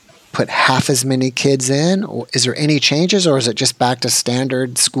put half as many kids in? Or is there any changes, or is it just back to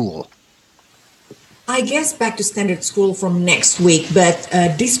standard school? I guess back to standard school from next week, but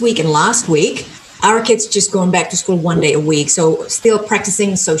this week and last week, our kids just going back to school 1 day a week. So still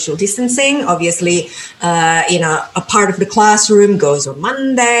practicing social distancing. Obviously, a part of the classroom goes on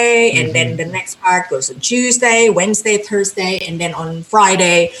Monday, and then the next part goes on Tuesday, Wednesday, Thursday, and then on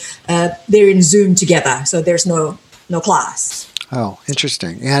Friday, they're in Zoom together. So there's no class. Oh,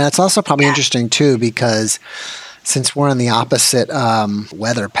 interesting. Yeah, that's also probably interesting too, because since we're in the opposite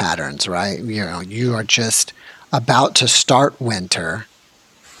weather patterns, right? You are just about to start winter.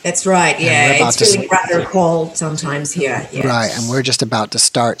 That's right. Yeah, it's feeling rather cold sometimes here. Yes. Right, and we're just about to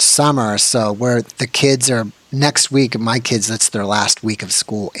start summer, so the kids are next week. My kids, that's their last week of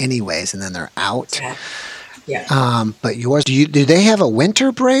school, anyways, and then they're out. Yeah. But yours, do they have a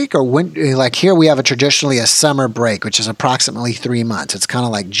winter break, or like here we have traditionally a summer break, which is approximately 3 months. It's kind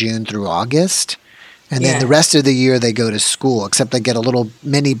of like June through August, and then the rest of the year they go to school, except they get a little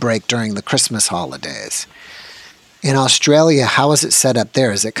mini break during the Christmas holidays. In Australia, how is it set up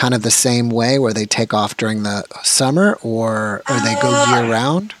there? Is it kind of the same way where they take off during the summer, or they go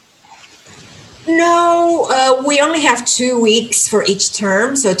year-round? No, we only have 2 weeks for each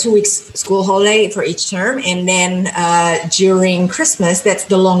term. So 2 weeks school holiday for each term. And then during Christmas, that's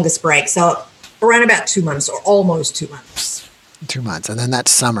the longest break. So around about 2 months or almost 2 months. 2 months. And then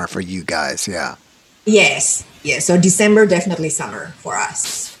that's summer for you guys. Yeah. Yes. So December, definitely summer for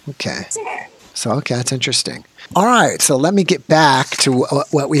us. Okay. Yeah. So, okay, that's interesting. All right. So let me get back to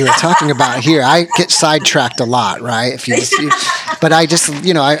what we were talking about here. I get sidetracked a lot, right? But I just,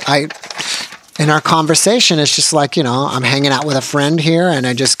 I in our conversation, it's just like, I'm hanging out with a friend here and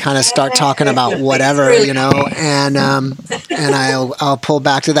I just kind of start talking about whatever, and I'll pull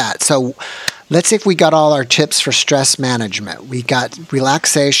back to that. So let's see if we got all our tips for stress management. We got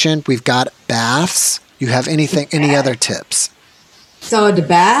relaxation. We've got baths. You have any other tips? So the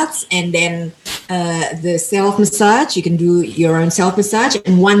baths and then the self-massage. You can do your own self-massage.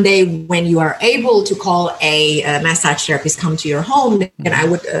 And one day when you are able to call a massage therapist come to your home, then I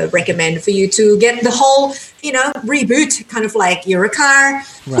would recommend for you to get the whole, reboot, kind of like you're a car,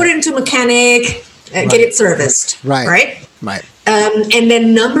 put it into mechanic, get it serviced. Right. And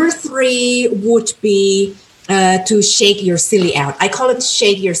then number 3 would be to shake your silly out. I call it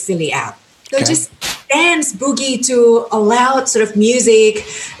shake your silly out. So just dance, boogie to a loud sort of music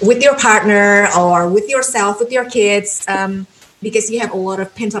with your partner or with yourself, with your kids, because you have a lot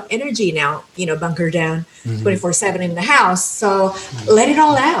of pent up energy now, bunkered down 24/7 in the house. So let it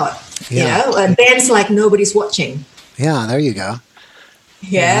all out, dance like nobody's watching. Yeah, there you go.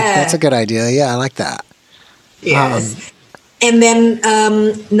 Yeah. That's a good idea. Yeah, I like that. Yes. And then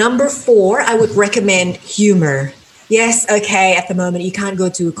number 4, I would recommend humor. Yes, okay, at the moment you can't go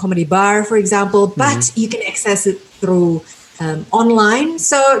to a comedy bar, for example, but you can access it through online.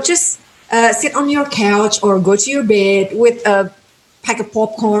 So just sit on your couch or go to your bed with a pack of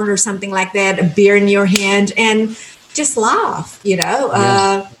popcorn or something like that, a beer in your hand, and just laugh,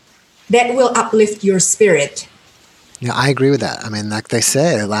 that will uplift your spirit. Yeah, I agree with that. I mean, like they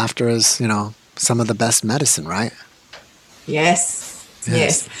say, laughter is, some of the best medicine, right? Yes.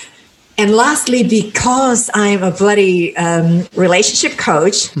 And lastly, because I'm a bloody relationship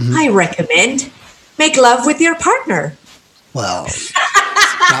coach, I recommend make love with your partner. Well,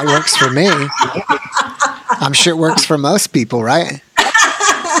 that works for me. I'm sure it works for most people, right?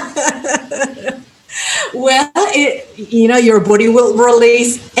 Well, your body will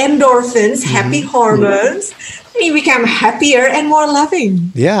release endorphins, happy hormones, and you become happier and more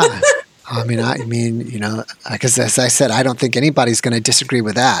loving. Yeah. I mean, because as I said, I don't think anybody's going to disagree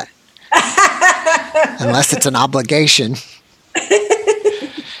with that. Unless it's an obligation.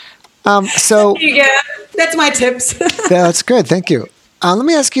 So there you go. That's my tips. That's good. Thank you. Let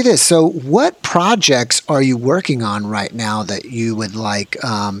me ask you this. So what projects are you working on right now that you would like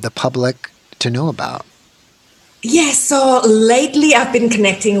the public to know about? Yes. So lately I've been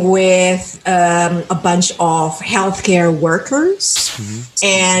connecting with a bunch of healthcare workers,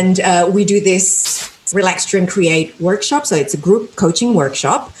 and we do this Relax, Dream, Create workshop. So it's a group coaching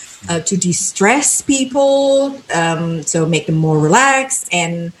workshop to de-stress people, so make them more relaxed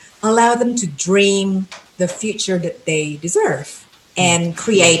and allow them to dream the future that they deserve and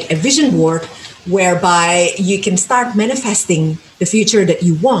create a vision board whereby you can start manifesting the future that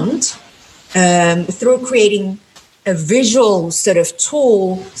you want through creating a visual sort of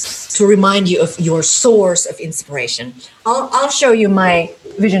tool to remind you of your source of inspiration. I'll show you my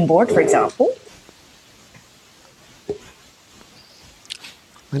vision board, for example.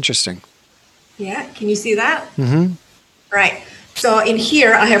 Interesting. Yeah, can you see that? Right. So in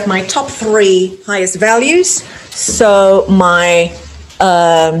here, I have my top 3 highest values. So my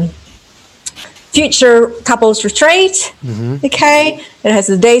future couples retreat. Okay. It has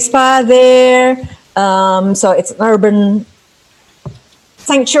a day spa there. So it's an urban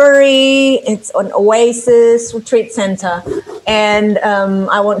sanctuary. It's an oasis retreat center. And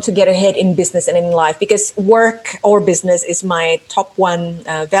I want to get ahead in business and in life because work or business is my top 1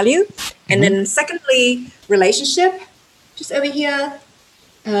 value. And then secondly, relationship, just over here,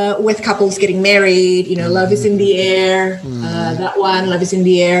 with couples getting married, love is in the air, that one, love is in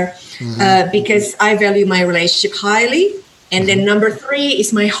the air, because I value my relationship highly. And then number 3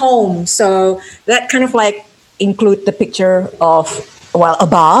 is my home. So that kind of like include the picture of, a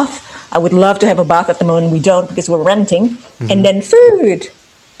bath. I would love to have a bath. At the moment we don't because we're renting. And then food.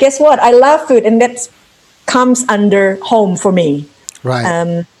 Guess what? I love food, and that comes under home for me.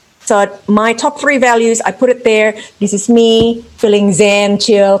 Right. So my top 3 values, I put it there. This is me feeling zen,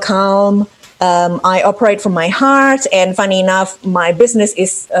 chill, calm. I operate from my heart, and funny enough, my business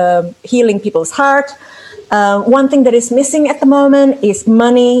is healing people's heart. One thing that is missing at the moment is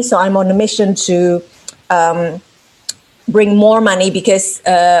money. So I'm on a mission to bring more money because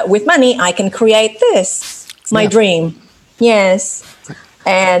with money, I can create this. It's my dream. Yes.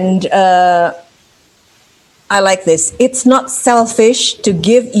 And I like this. It's not selfish to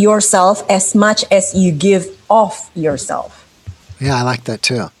give yourself as much as you give off yourself. Yeah, I like that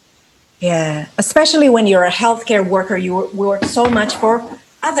too. Yeah, especially when you're a healthcare worker, you work so much for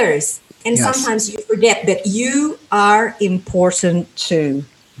others. And sometimes you forget that you are important too.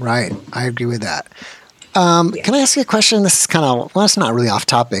 Right. I agree with that. Can I ask you a question? This is kind of, well, it's not really off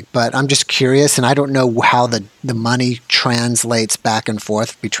topic, but I'm just curious, and I don't know how the money translates back and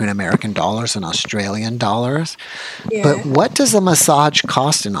forth between American dollars and Australian dollars. Yeah. But what does a massage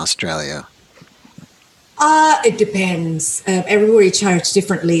cost in Australia? It depends. Everybody charges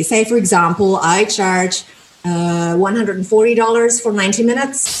differently. Say, for example, I charge $140 for 90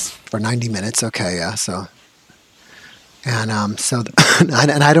 minutes. For 90 minutes, okay, yeah. So, and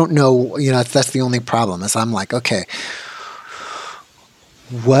and I don't know. That's the only problem. Is I'm like, okay,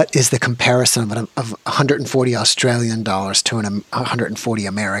 what is the comparison of 140 Australian dollars to 140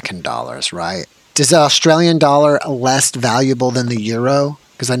 American dollars? Right? Is the Australian dollar less valuable than the euro?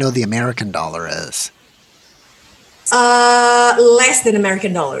 Because I know the American dollar is. Less than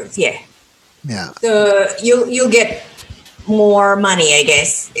American dollars, yeah. Yeah. So you'll get more money, I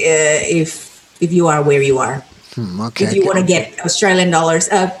guess, if you are where you are. Okay. If you want to get Australian dollars,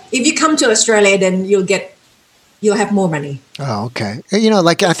 if you come to Australia, then you'll have more money. Oh, okay.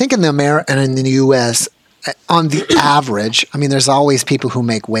 Like I think in in the U.S., on the average, I mean, there's always people who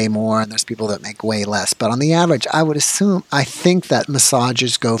make way more and there's people that make way less. But on the average, I think that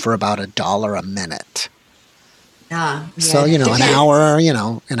massages go for about $1 a minute. Yeah. So, an hour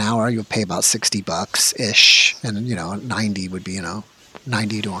you'll pay about $60 ish. And, 90 would be, $90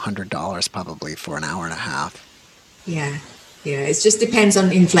 to $100 probably for an hour and a half. Yeah. Yeah. It just depends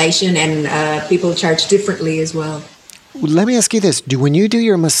on inflation and people charge differently as well. Let me ask you this. When you do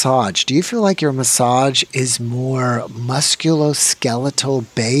your massage, do you feel like your massage is more musculoskeletal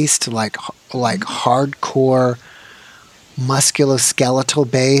based, like hardcore musculoskeletal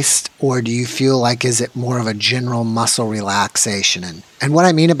based, or do you feel like is it more of a general muscle relaxation? And what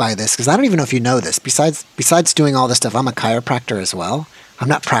I mean by this, because I don't even know if you know this, besides doing all this stuff, I'm a chiropractor as well. I'm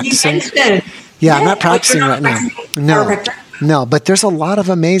not practicing. Yeah, I'm not practicing right now. No, but there's a lot of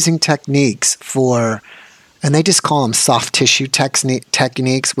amazing techniques and they just call them soft tissue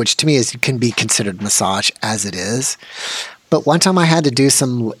techniques, which to me can be considered massage as it is. But one time I had to do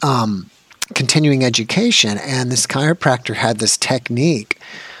some continuing education, and this chiropractor had this technique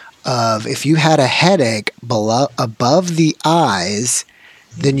of if you had a headache above the eyes,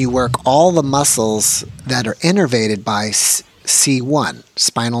 then you work all the muscles that are innervated by C1,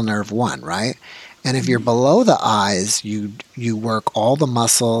 spinal nerve 1, right? And if you're below the eyes, you work all the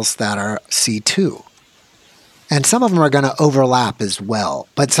muscles that are C2. And some of them are going to overlap as well.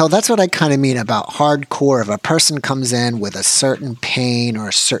 But so that's what I kind of mean about hardcore. If a person comes in with a certain pain or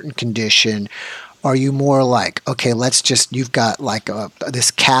a certain condition, are you more like, okay, you've got like this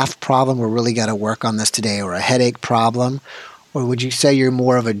calf problem, we're really got to work on this today, or a headache problem? Or would you say you're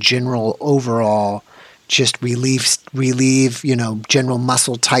more of a general overall, just relieve, general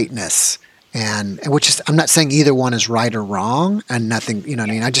muscle tightness? And which is, I'm not saying either one is right or wrong, and nothing, what I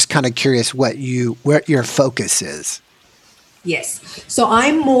mean? I'm just kind of curious where your focus is. Yes. So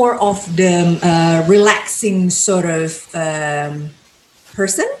I'm more of the relaxing sort of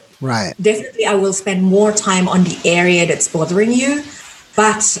person. Right. Definitely, I will spend more time on the area that's bothering you.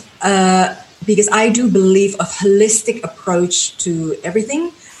 But because I do believe a holistic approach to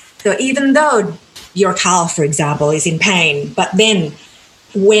everything. So even though your calf, for example, is in pain, but then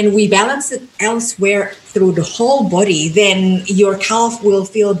when we balance it elsewhere through the whole body, then your calf will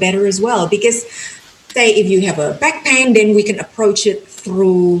feel better as well. Because say if you have a back pain, then we can approach it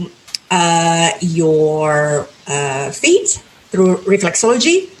through your feet, through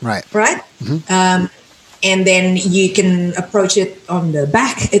reflexology. Right. Mm-hmm. And then you can approach it on the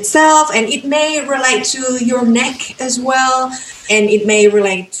back itself, and it may relate to your neck as well, and it may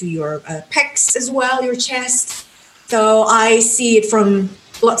relate to your pecs as well, your chest. So I see it from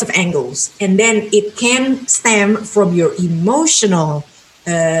lots of angles, and then it can stem from your emotional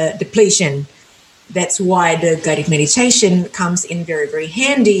depletion. That's why the guided meditation comes in very, very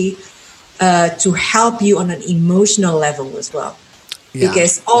handy to help you on an emotional level as well. Yeah.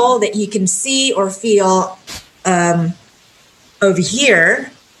 Because all that you can see or feel over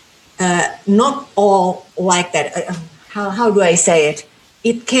here, not all like that. How do I say it?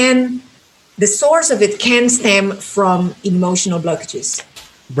 The source of it can stem from emotional blockages.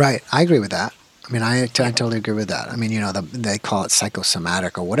 Right. I agree with that. I mean, I totally agree with that. I mean, they call it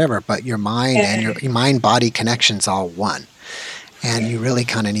psychosomatic or whatever, but your mind and your mind-body connection's all one. And you really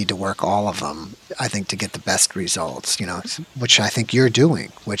kind of need to work all of them, I think, to get the best results, which I think you're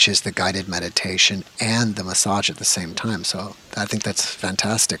doing, which is the guided meditation and the massage at the same time. So I think that's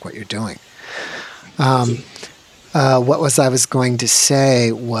fantastic what you're doing. What I was going to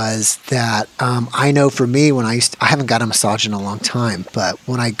say was that I know for me, when I haven't got a massage in a long time, but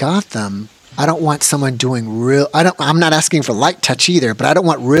when I got them, I don't want someone doing I'm not asking for light touch either, but I don't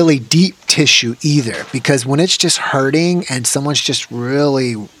want really deep tissue either, because when it's just hurting and someone's just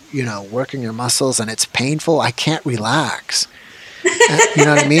really, working your muscles and it's painful, I can't relax. You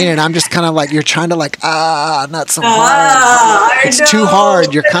know what I mean? And I'm just kind of like, you're trying to not so hard. It's too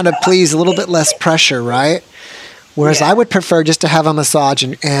hard. You're kind of, please, a little bit less pressure, right? Whereas I would prefer just to have a massage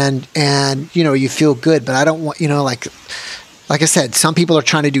and you feel good, but I don't want, like I said, some people are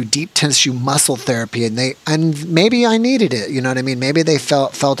trying to do deep tissue muscle therapy, and maybe I needed it. You know what I mean? Maybe they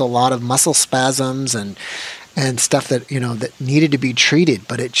felt a lot of muscle spasms and stuff that that needed to be treated.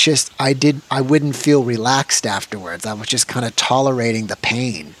 But it just I wouldn't feel relaxed afterwards. I was just kind of tolerating the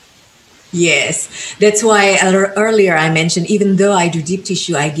pain. Yes, that's why earlier I mentioned, even though I do deep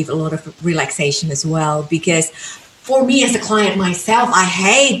tissue, I give a lot of relaxation as well. Because for me as a client myself, I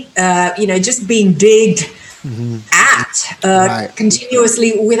hate just being digged.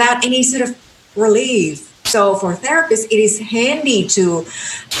 Continuously without any sort of relief. So for therapists, it is handy to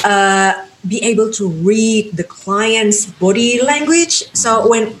be able to read the client's body language. So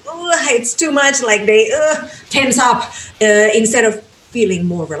when it's too much, like they tense up, instead of feeling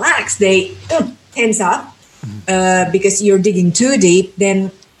more relaxed, they tense up because you're digging too deep.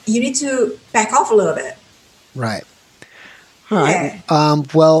 Then you need to back off a little bit. Right. All right. Yeah.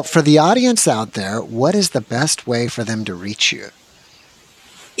 Well, for the audience out there, what is the best way for them to reach you?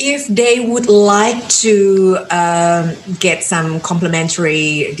 If they would like to get some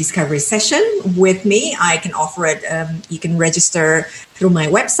complimentary discovery session with me, I can offer it. You can register through my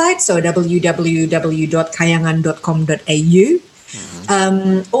website, so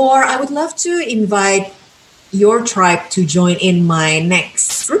www.kayangan.com.au. Or I would love to invite your tribe to join in my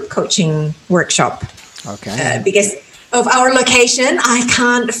next group coaching workshop. Okay. Because of our location, I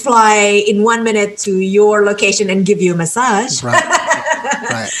can't fly in 1 minute to your location and give you a massage. Right.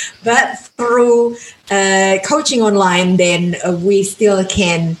 Right. But through coaching online, then we still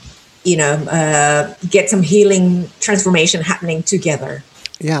can, get some healing transformation happening together.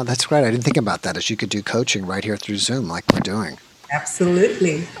 Yeah, that's right. I didn't think about that, as you could do coaching right here through Zoom like we're doing.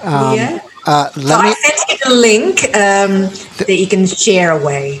 Absolutely. I sent you the link that you can share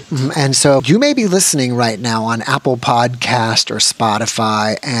away. And so you may be listening right now on Apple Podcast or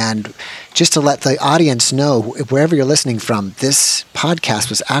Spotify. And just to let the audience know, wherever you're listening from, this podcast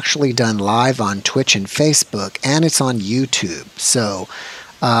was actually done live on Twitch and Facebook, and it's on YouTube. So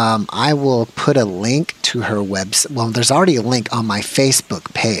I will put a link to her website. Well, there's already a link on my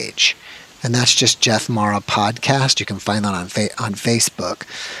Facebook page. And that's just Jeff Mara Podcast. You can find that on Facebook.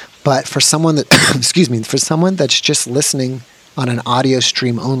 But for someone that, for someone that's just listening on an audio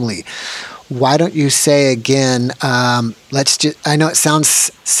stream only, why don't you say again, I know it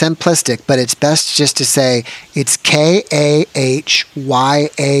sounds simplistic, but it's best just to say it's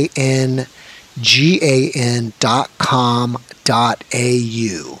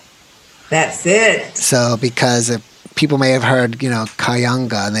KAHYANGAN.com.au. That's it. So because people may have heard,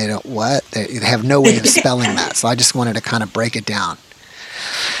 Kayanga, and they don't they have no way of spelling that. So I just wanted to kind of break it down.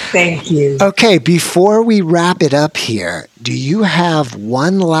 Thank you. Okay, before we wrap it up here, do you have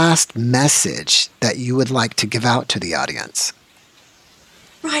one last message that you would like to give out to the audience?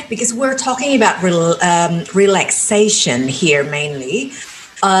 Right, because we're talking about relaxation here mainly.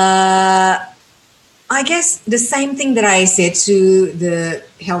 I guess the same thing that I said to the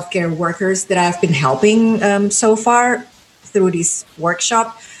healthcare workers that I've been helping so far through this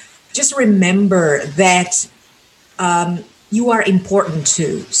workshop, just remember that you are important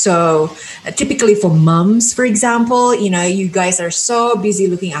too. So typically for moms, for example, you guys are so busy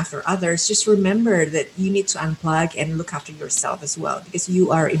looking after others. Just remember that you need to unplug and look after yourself as well, because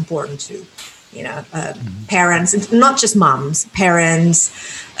you are important too. Parents, not just moms, parents,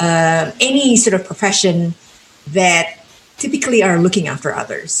 any sort of profession that typically are looking after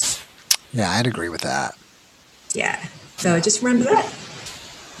others. Yeah, I'd agree with that. Yeah. So just remember that.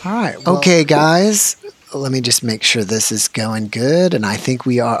 All right. Well, okay, guys. Let me just make sure this is going good. And I think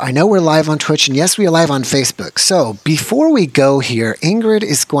we are. I know we're live on Twitch, and yes, we are live on Facebook. So before we go here, Ingrid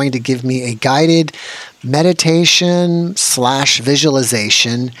is going to give me a guided meditation /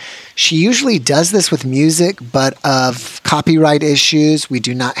 visualization. She usually does this with music, but of copyright issues, we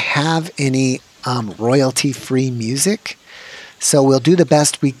do not have any royalty-free music. So we'll do the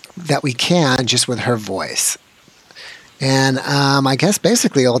best that we can just with her voice. And I guess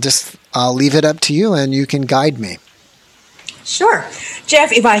basically I'll leave it up to you and you can guide me. Sure.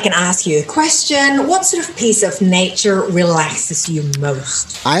 Jeff, if I can ask you a question, what sort of piece of nature relaxes you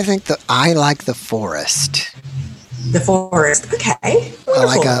most? I think that I like the forest. The forest. Okay.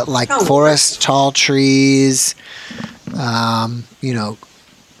 Wonderful. I like forest, tall trees, cool,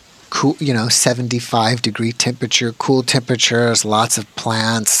 75-degree temperature, cool temperatures, lots of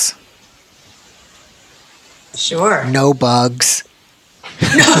plants. Sure. No bugs.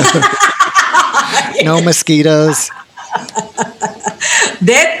 No mosquitoes.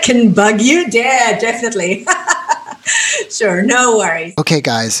 That can bug you? Yeah, definitely. Sure, no worries. Okay,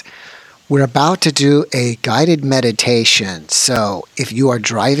 guys, we're about to do a guided meditation. So if you are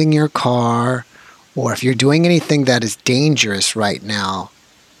driving your car or if you're doing anything that is dangerous right now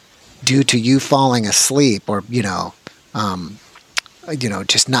due to you falling asleep or,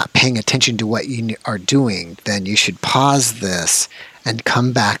 just not paying attention to what you are doing, then you should pause this and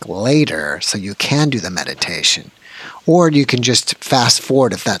come back later so you can do the meditation. Or you can just fast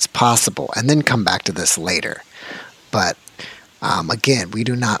forward if that's possible and then come back to this later. But again, we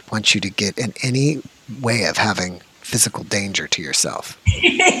do not want you to get in any way of having physical danger to yourself.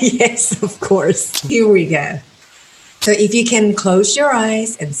 Yes, of course. Here we go. So if you can close your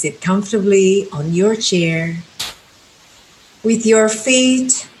eyes and sit comfortably on your chair with your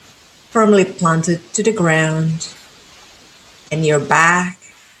feet firmly planted to the ground and your back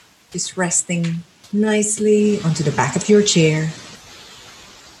just resting nicely onto the back of your chair.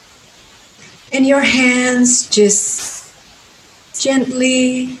 And your hands just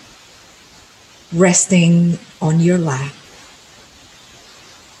gently resting on your lap.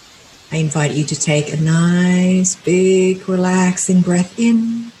 I invite you to take a nice, big, relaxing breath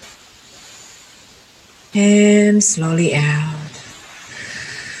in and slowly out.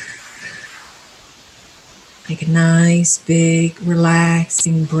 Take a nice, big,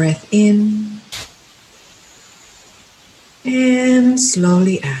 relaxing breath in and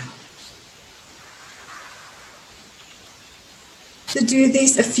slowly out. So do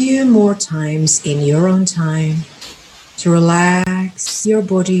this a few more times in your own time to relax your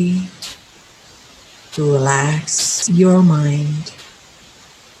body, to relax your mind.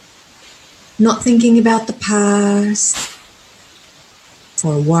 Not thinking about the past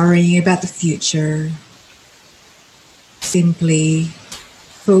or worrying about the future. Simply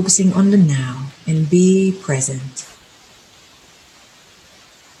focusing on the now and be present.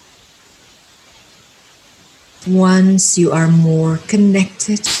 Once you are more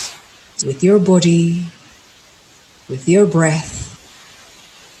connected with your body, with your breath,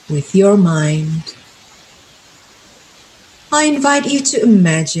 with your mind, I invite you to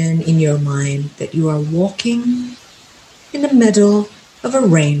imagine in your mind that you are walking in the middle of a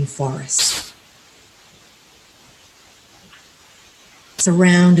rainforest,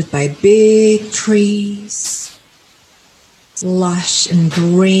 surrounded by big trees, lush and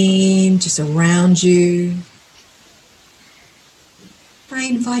green just around you. I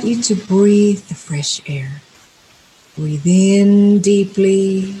invite you to breathe the fresh air. Breathe in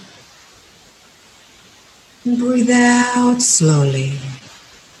deeply and breathe out slowly.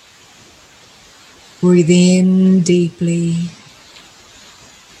 Breathe in deeply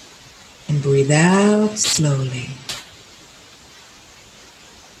and breathe out slowly.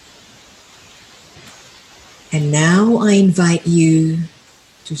 And now I invite you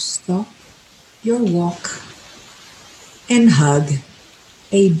to stop your walk and hug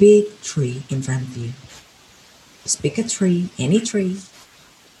a big tree in front of you. Just pick a tree, any tree,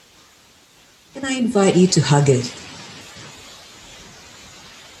 and I invite you to hug it.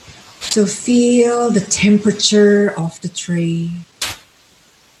 So feel the temperature of the tree.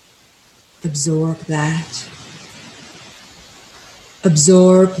 Absorb that.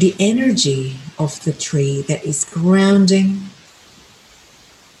 Absorb the energy of the tree that is grounding.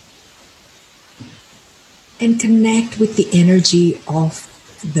 And connect with the energy of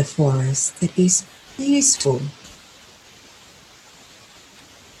the forest that is peaceful.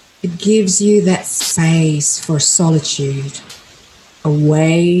 It gives you that space for solitude,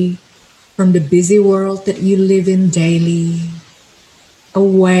 away from the busy world that you live in daily,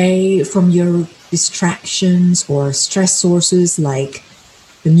 away from your distractions or stress sources like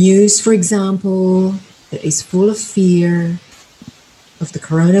the news, for example, that is full of fear of the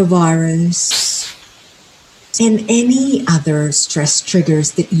coronavirus and any other stress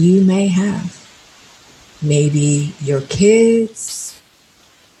triggers that you may have. Maybe your kids,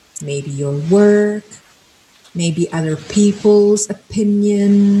 maybe your work, maybe other people's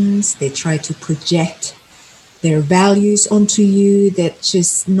opinions. They try to project their values onto you that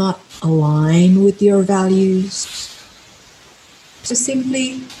just not align with your values. So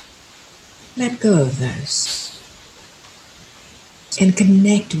simply let go of those and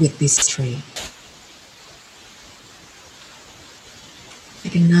connect with this tree.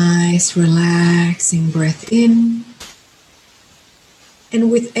 Take a nice relaxing breath in.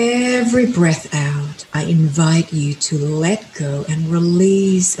 And with every breath out, I invite you to let go and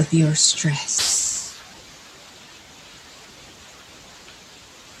release of your stress.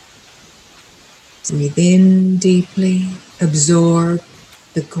 Breathe in deeply, absorb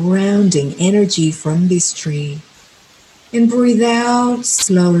the grounding energy from this tree, and breathe out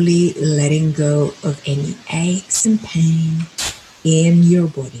slowly, letting go of any aches and pain in your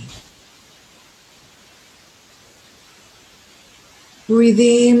body. Breathe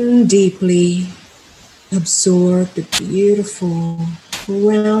in deeply, absorb the beautiful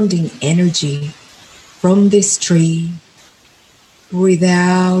grounding energy from this tree. Breathe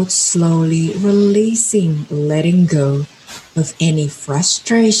out slowly, releasing, letting go of any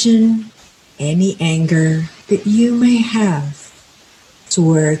frustration, any anger that you may have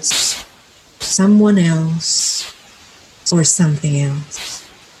towards someone else or something else.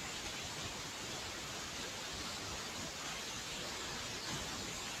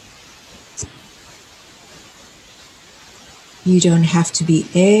 You don't have to be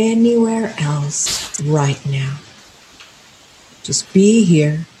anywhere else right now. Just be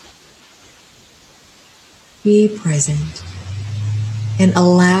here, be present, and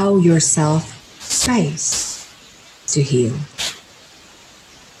allow yourself space to heal.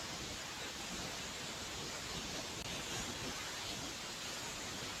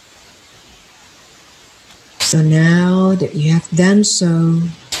 So now that you have done so,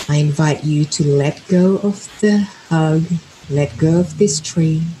 I invite you to let go of the hug, let go of this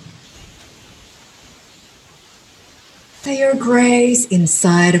tree. Lay your grace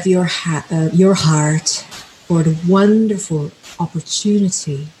inside of your heart for the wonderful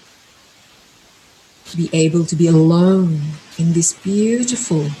opportunity to be able to be alone in this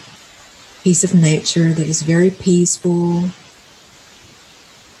beautiful piece of nature that is very peaceful,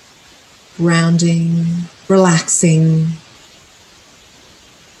 grounding, relaxing.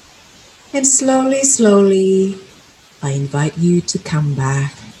 And slowly, slowly, I invite you to come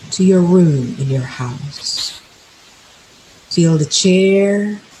back to your room in your house. Feel the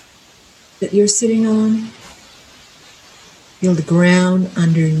chair that you're sitting on. Feel the ground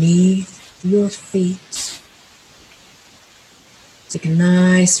underneath your feet. Take a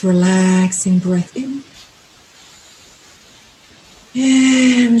nice, relaxing breath in.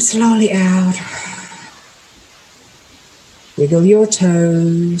 And slowly out. Wiggle your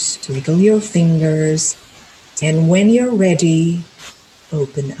toes, wiggle your fingers. And when you're ready,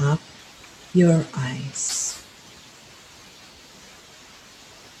 open up your eyes.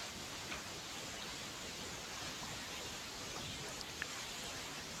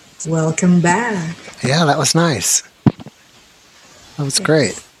 Welcome back. Yeah, that was nice. That was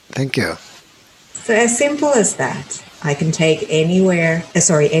great. Thank you. So as simple as that. I can take anyone,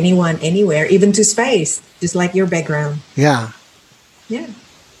 anywhere, even to space, just like your background. Yeah. Yeah.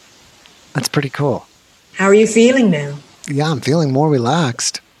 That's pretty cool. How are you feeling now? Yeah, I'm feeling more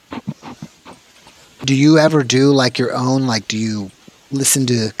relaxed. Do you ever do like your own, do you listen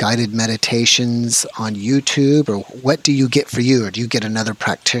to guided meditations on YouTube, or what do you get for you? Or do you get another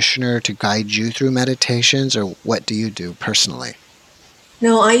practitioner to guide you through meditations, or what do you do personally?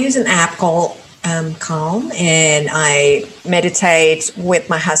 No, I use an app called Calm, and I meditate with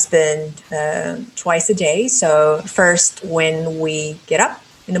my husband twice a day. So first when we get up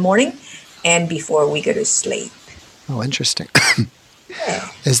in the morning and before we go to sleep. Oh, interesting. Yeah.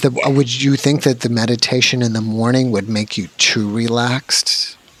 Would you think that the meditation in the morning would make you too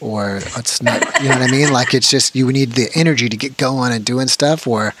relaxed, or it's not? You know what I mean? Like it's just you need the energy to get going and doing stuff,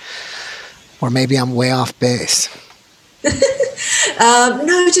 or maybe I'm way off base.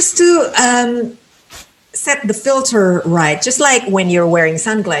 No, just to set the filter right. Just like when you're wearing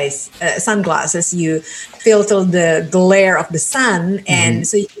sunglasses, you filter the glare of the sun, and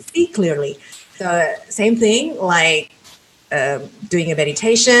so you can see clearly. So same thing, like doing a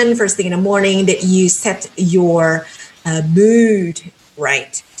meditation first thing in the morning, that you set your mood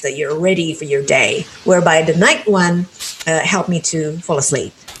right, so you're ready for your day. Whereby the night one helped me to fall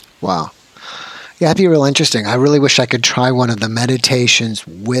asleep. Wow. Yeah, that'd be real interesting. I really wish I could try one of the meditations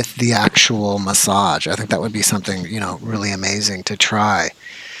with the actual massage. I think that would be something, really amazing to try.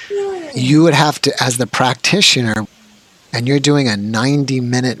 Yeah. You would have to, as the practitioner, and you're doing a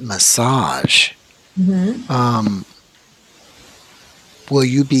 90-minute massage, will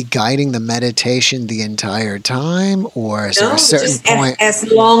you be guiding the meditation the entire time, or is there a certain point?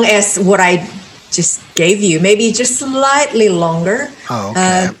 As long as what I just gave you. Maybe just slightly longer. Oh,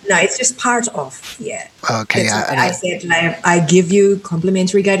 okay. No, it's just part of, yeah. Okay. That's why I said, like, I give you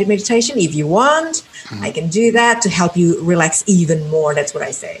complimentary guided meditation. If you want, I can do that to help you relax even more. That's what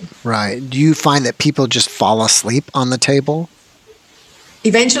I say. Right. Do you find that people just fall asleep on the table?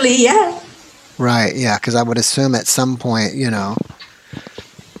 Eventually, yeah. Right. Yeah. Because I would assume at some point,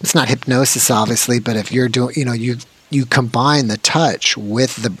 it's not hypnosis, obviously, but if you're doing, you combine the touch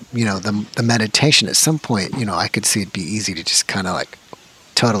with the meditation at some point, I could see it'd be easy to just kind of like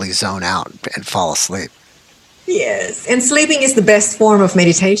totally zone out and fall asleep. Yes. And sleeping is the best form of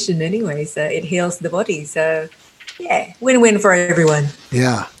meditation anyway. So it heals the body. So yeah, win-win for everyone.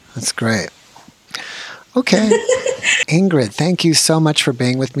 Yeah, that's great. Okay. Ingrid, thank you so much for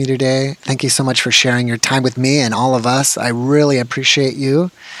being with me today. Thank you so much for sharing your time with me and all of us. I really appreciate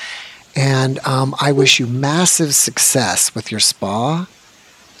you. And I wish you massive success with your spa.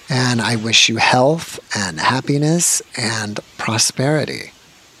 And I wish you health and happiness and prosperity.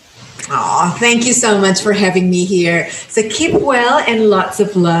 Oh, thank you so much for having me here. So keep well and lots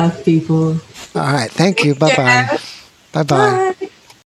of love, people. All right. Thank you. Bye-bye. Bye-bye. Bye.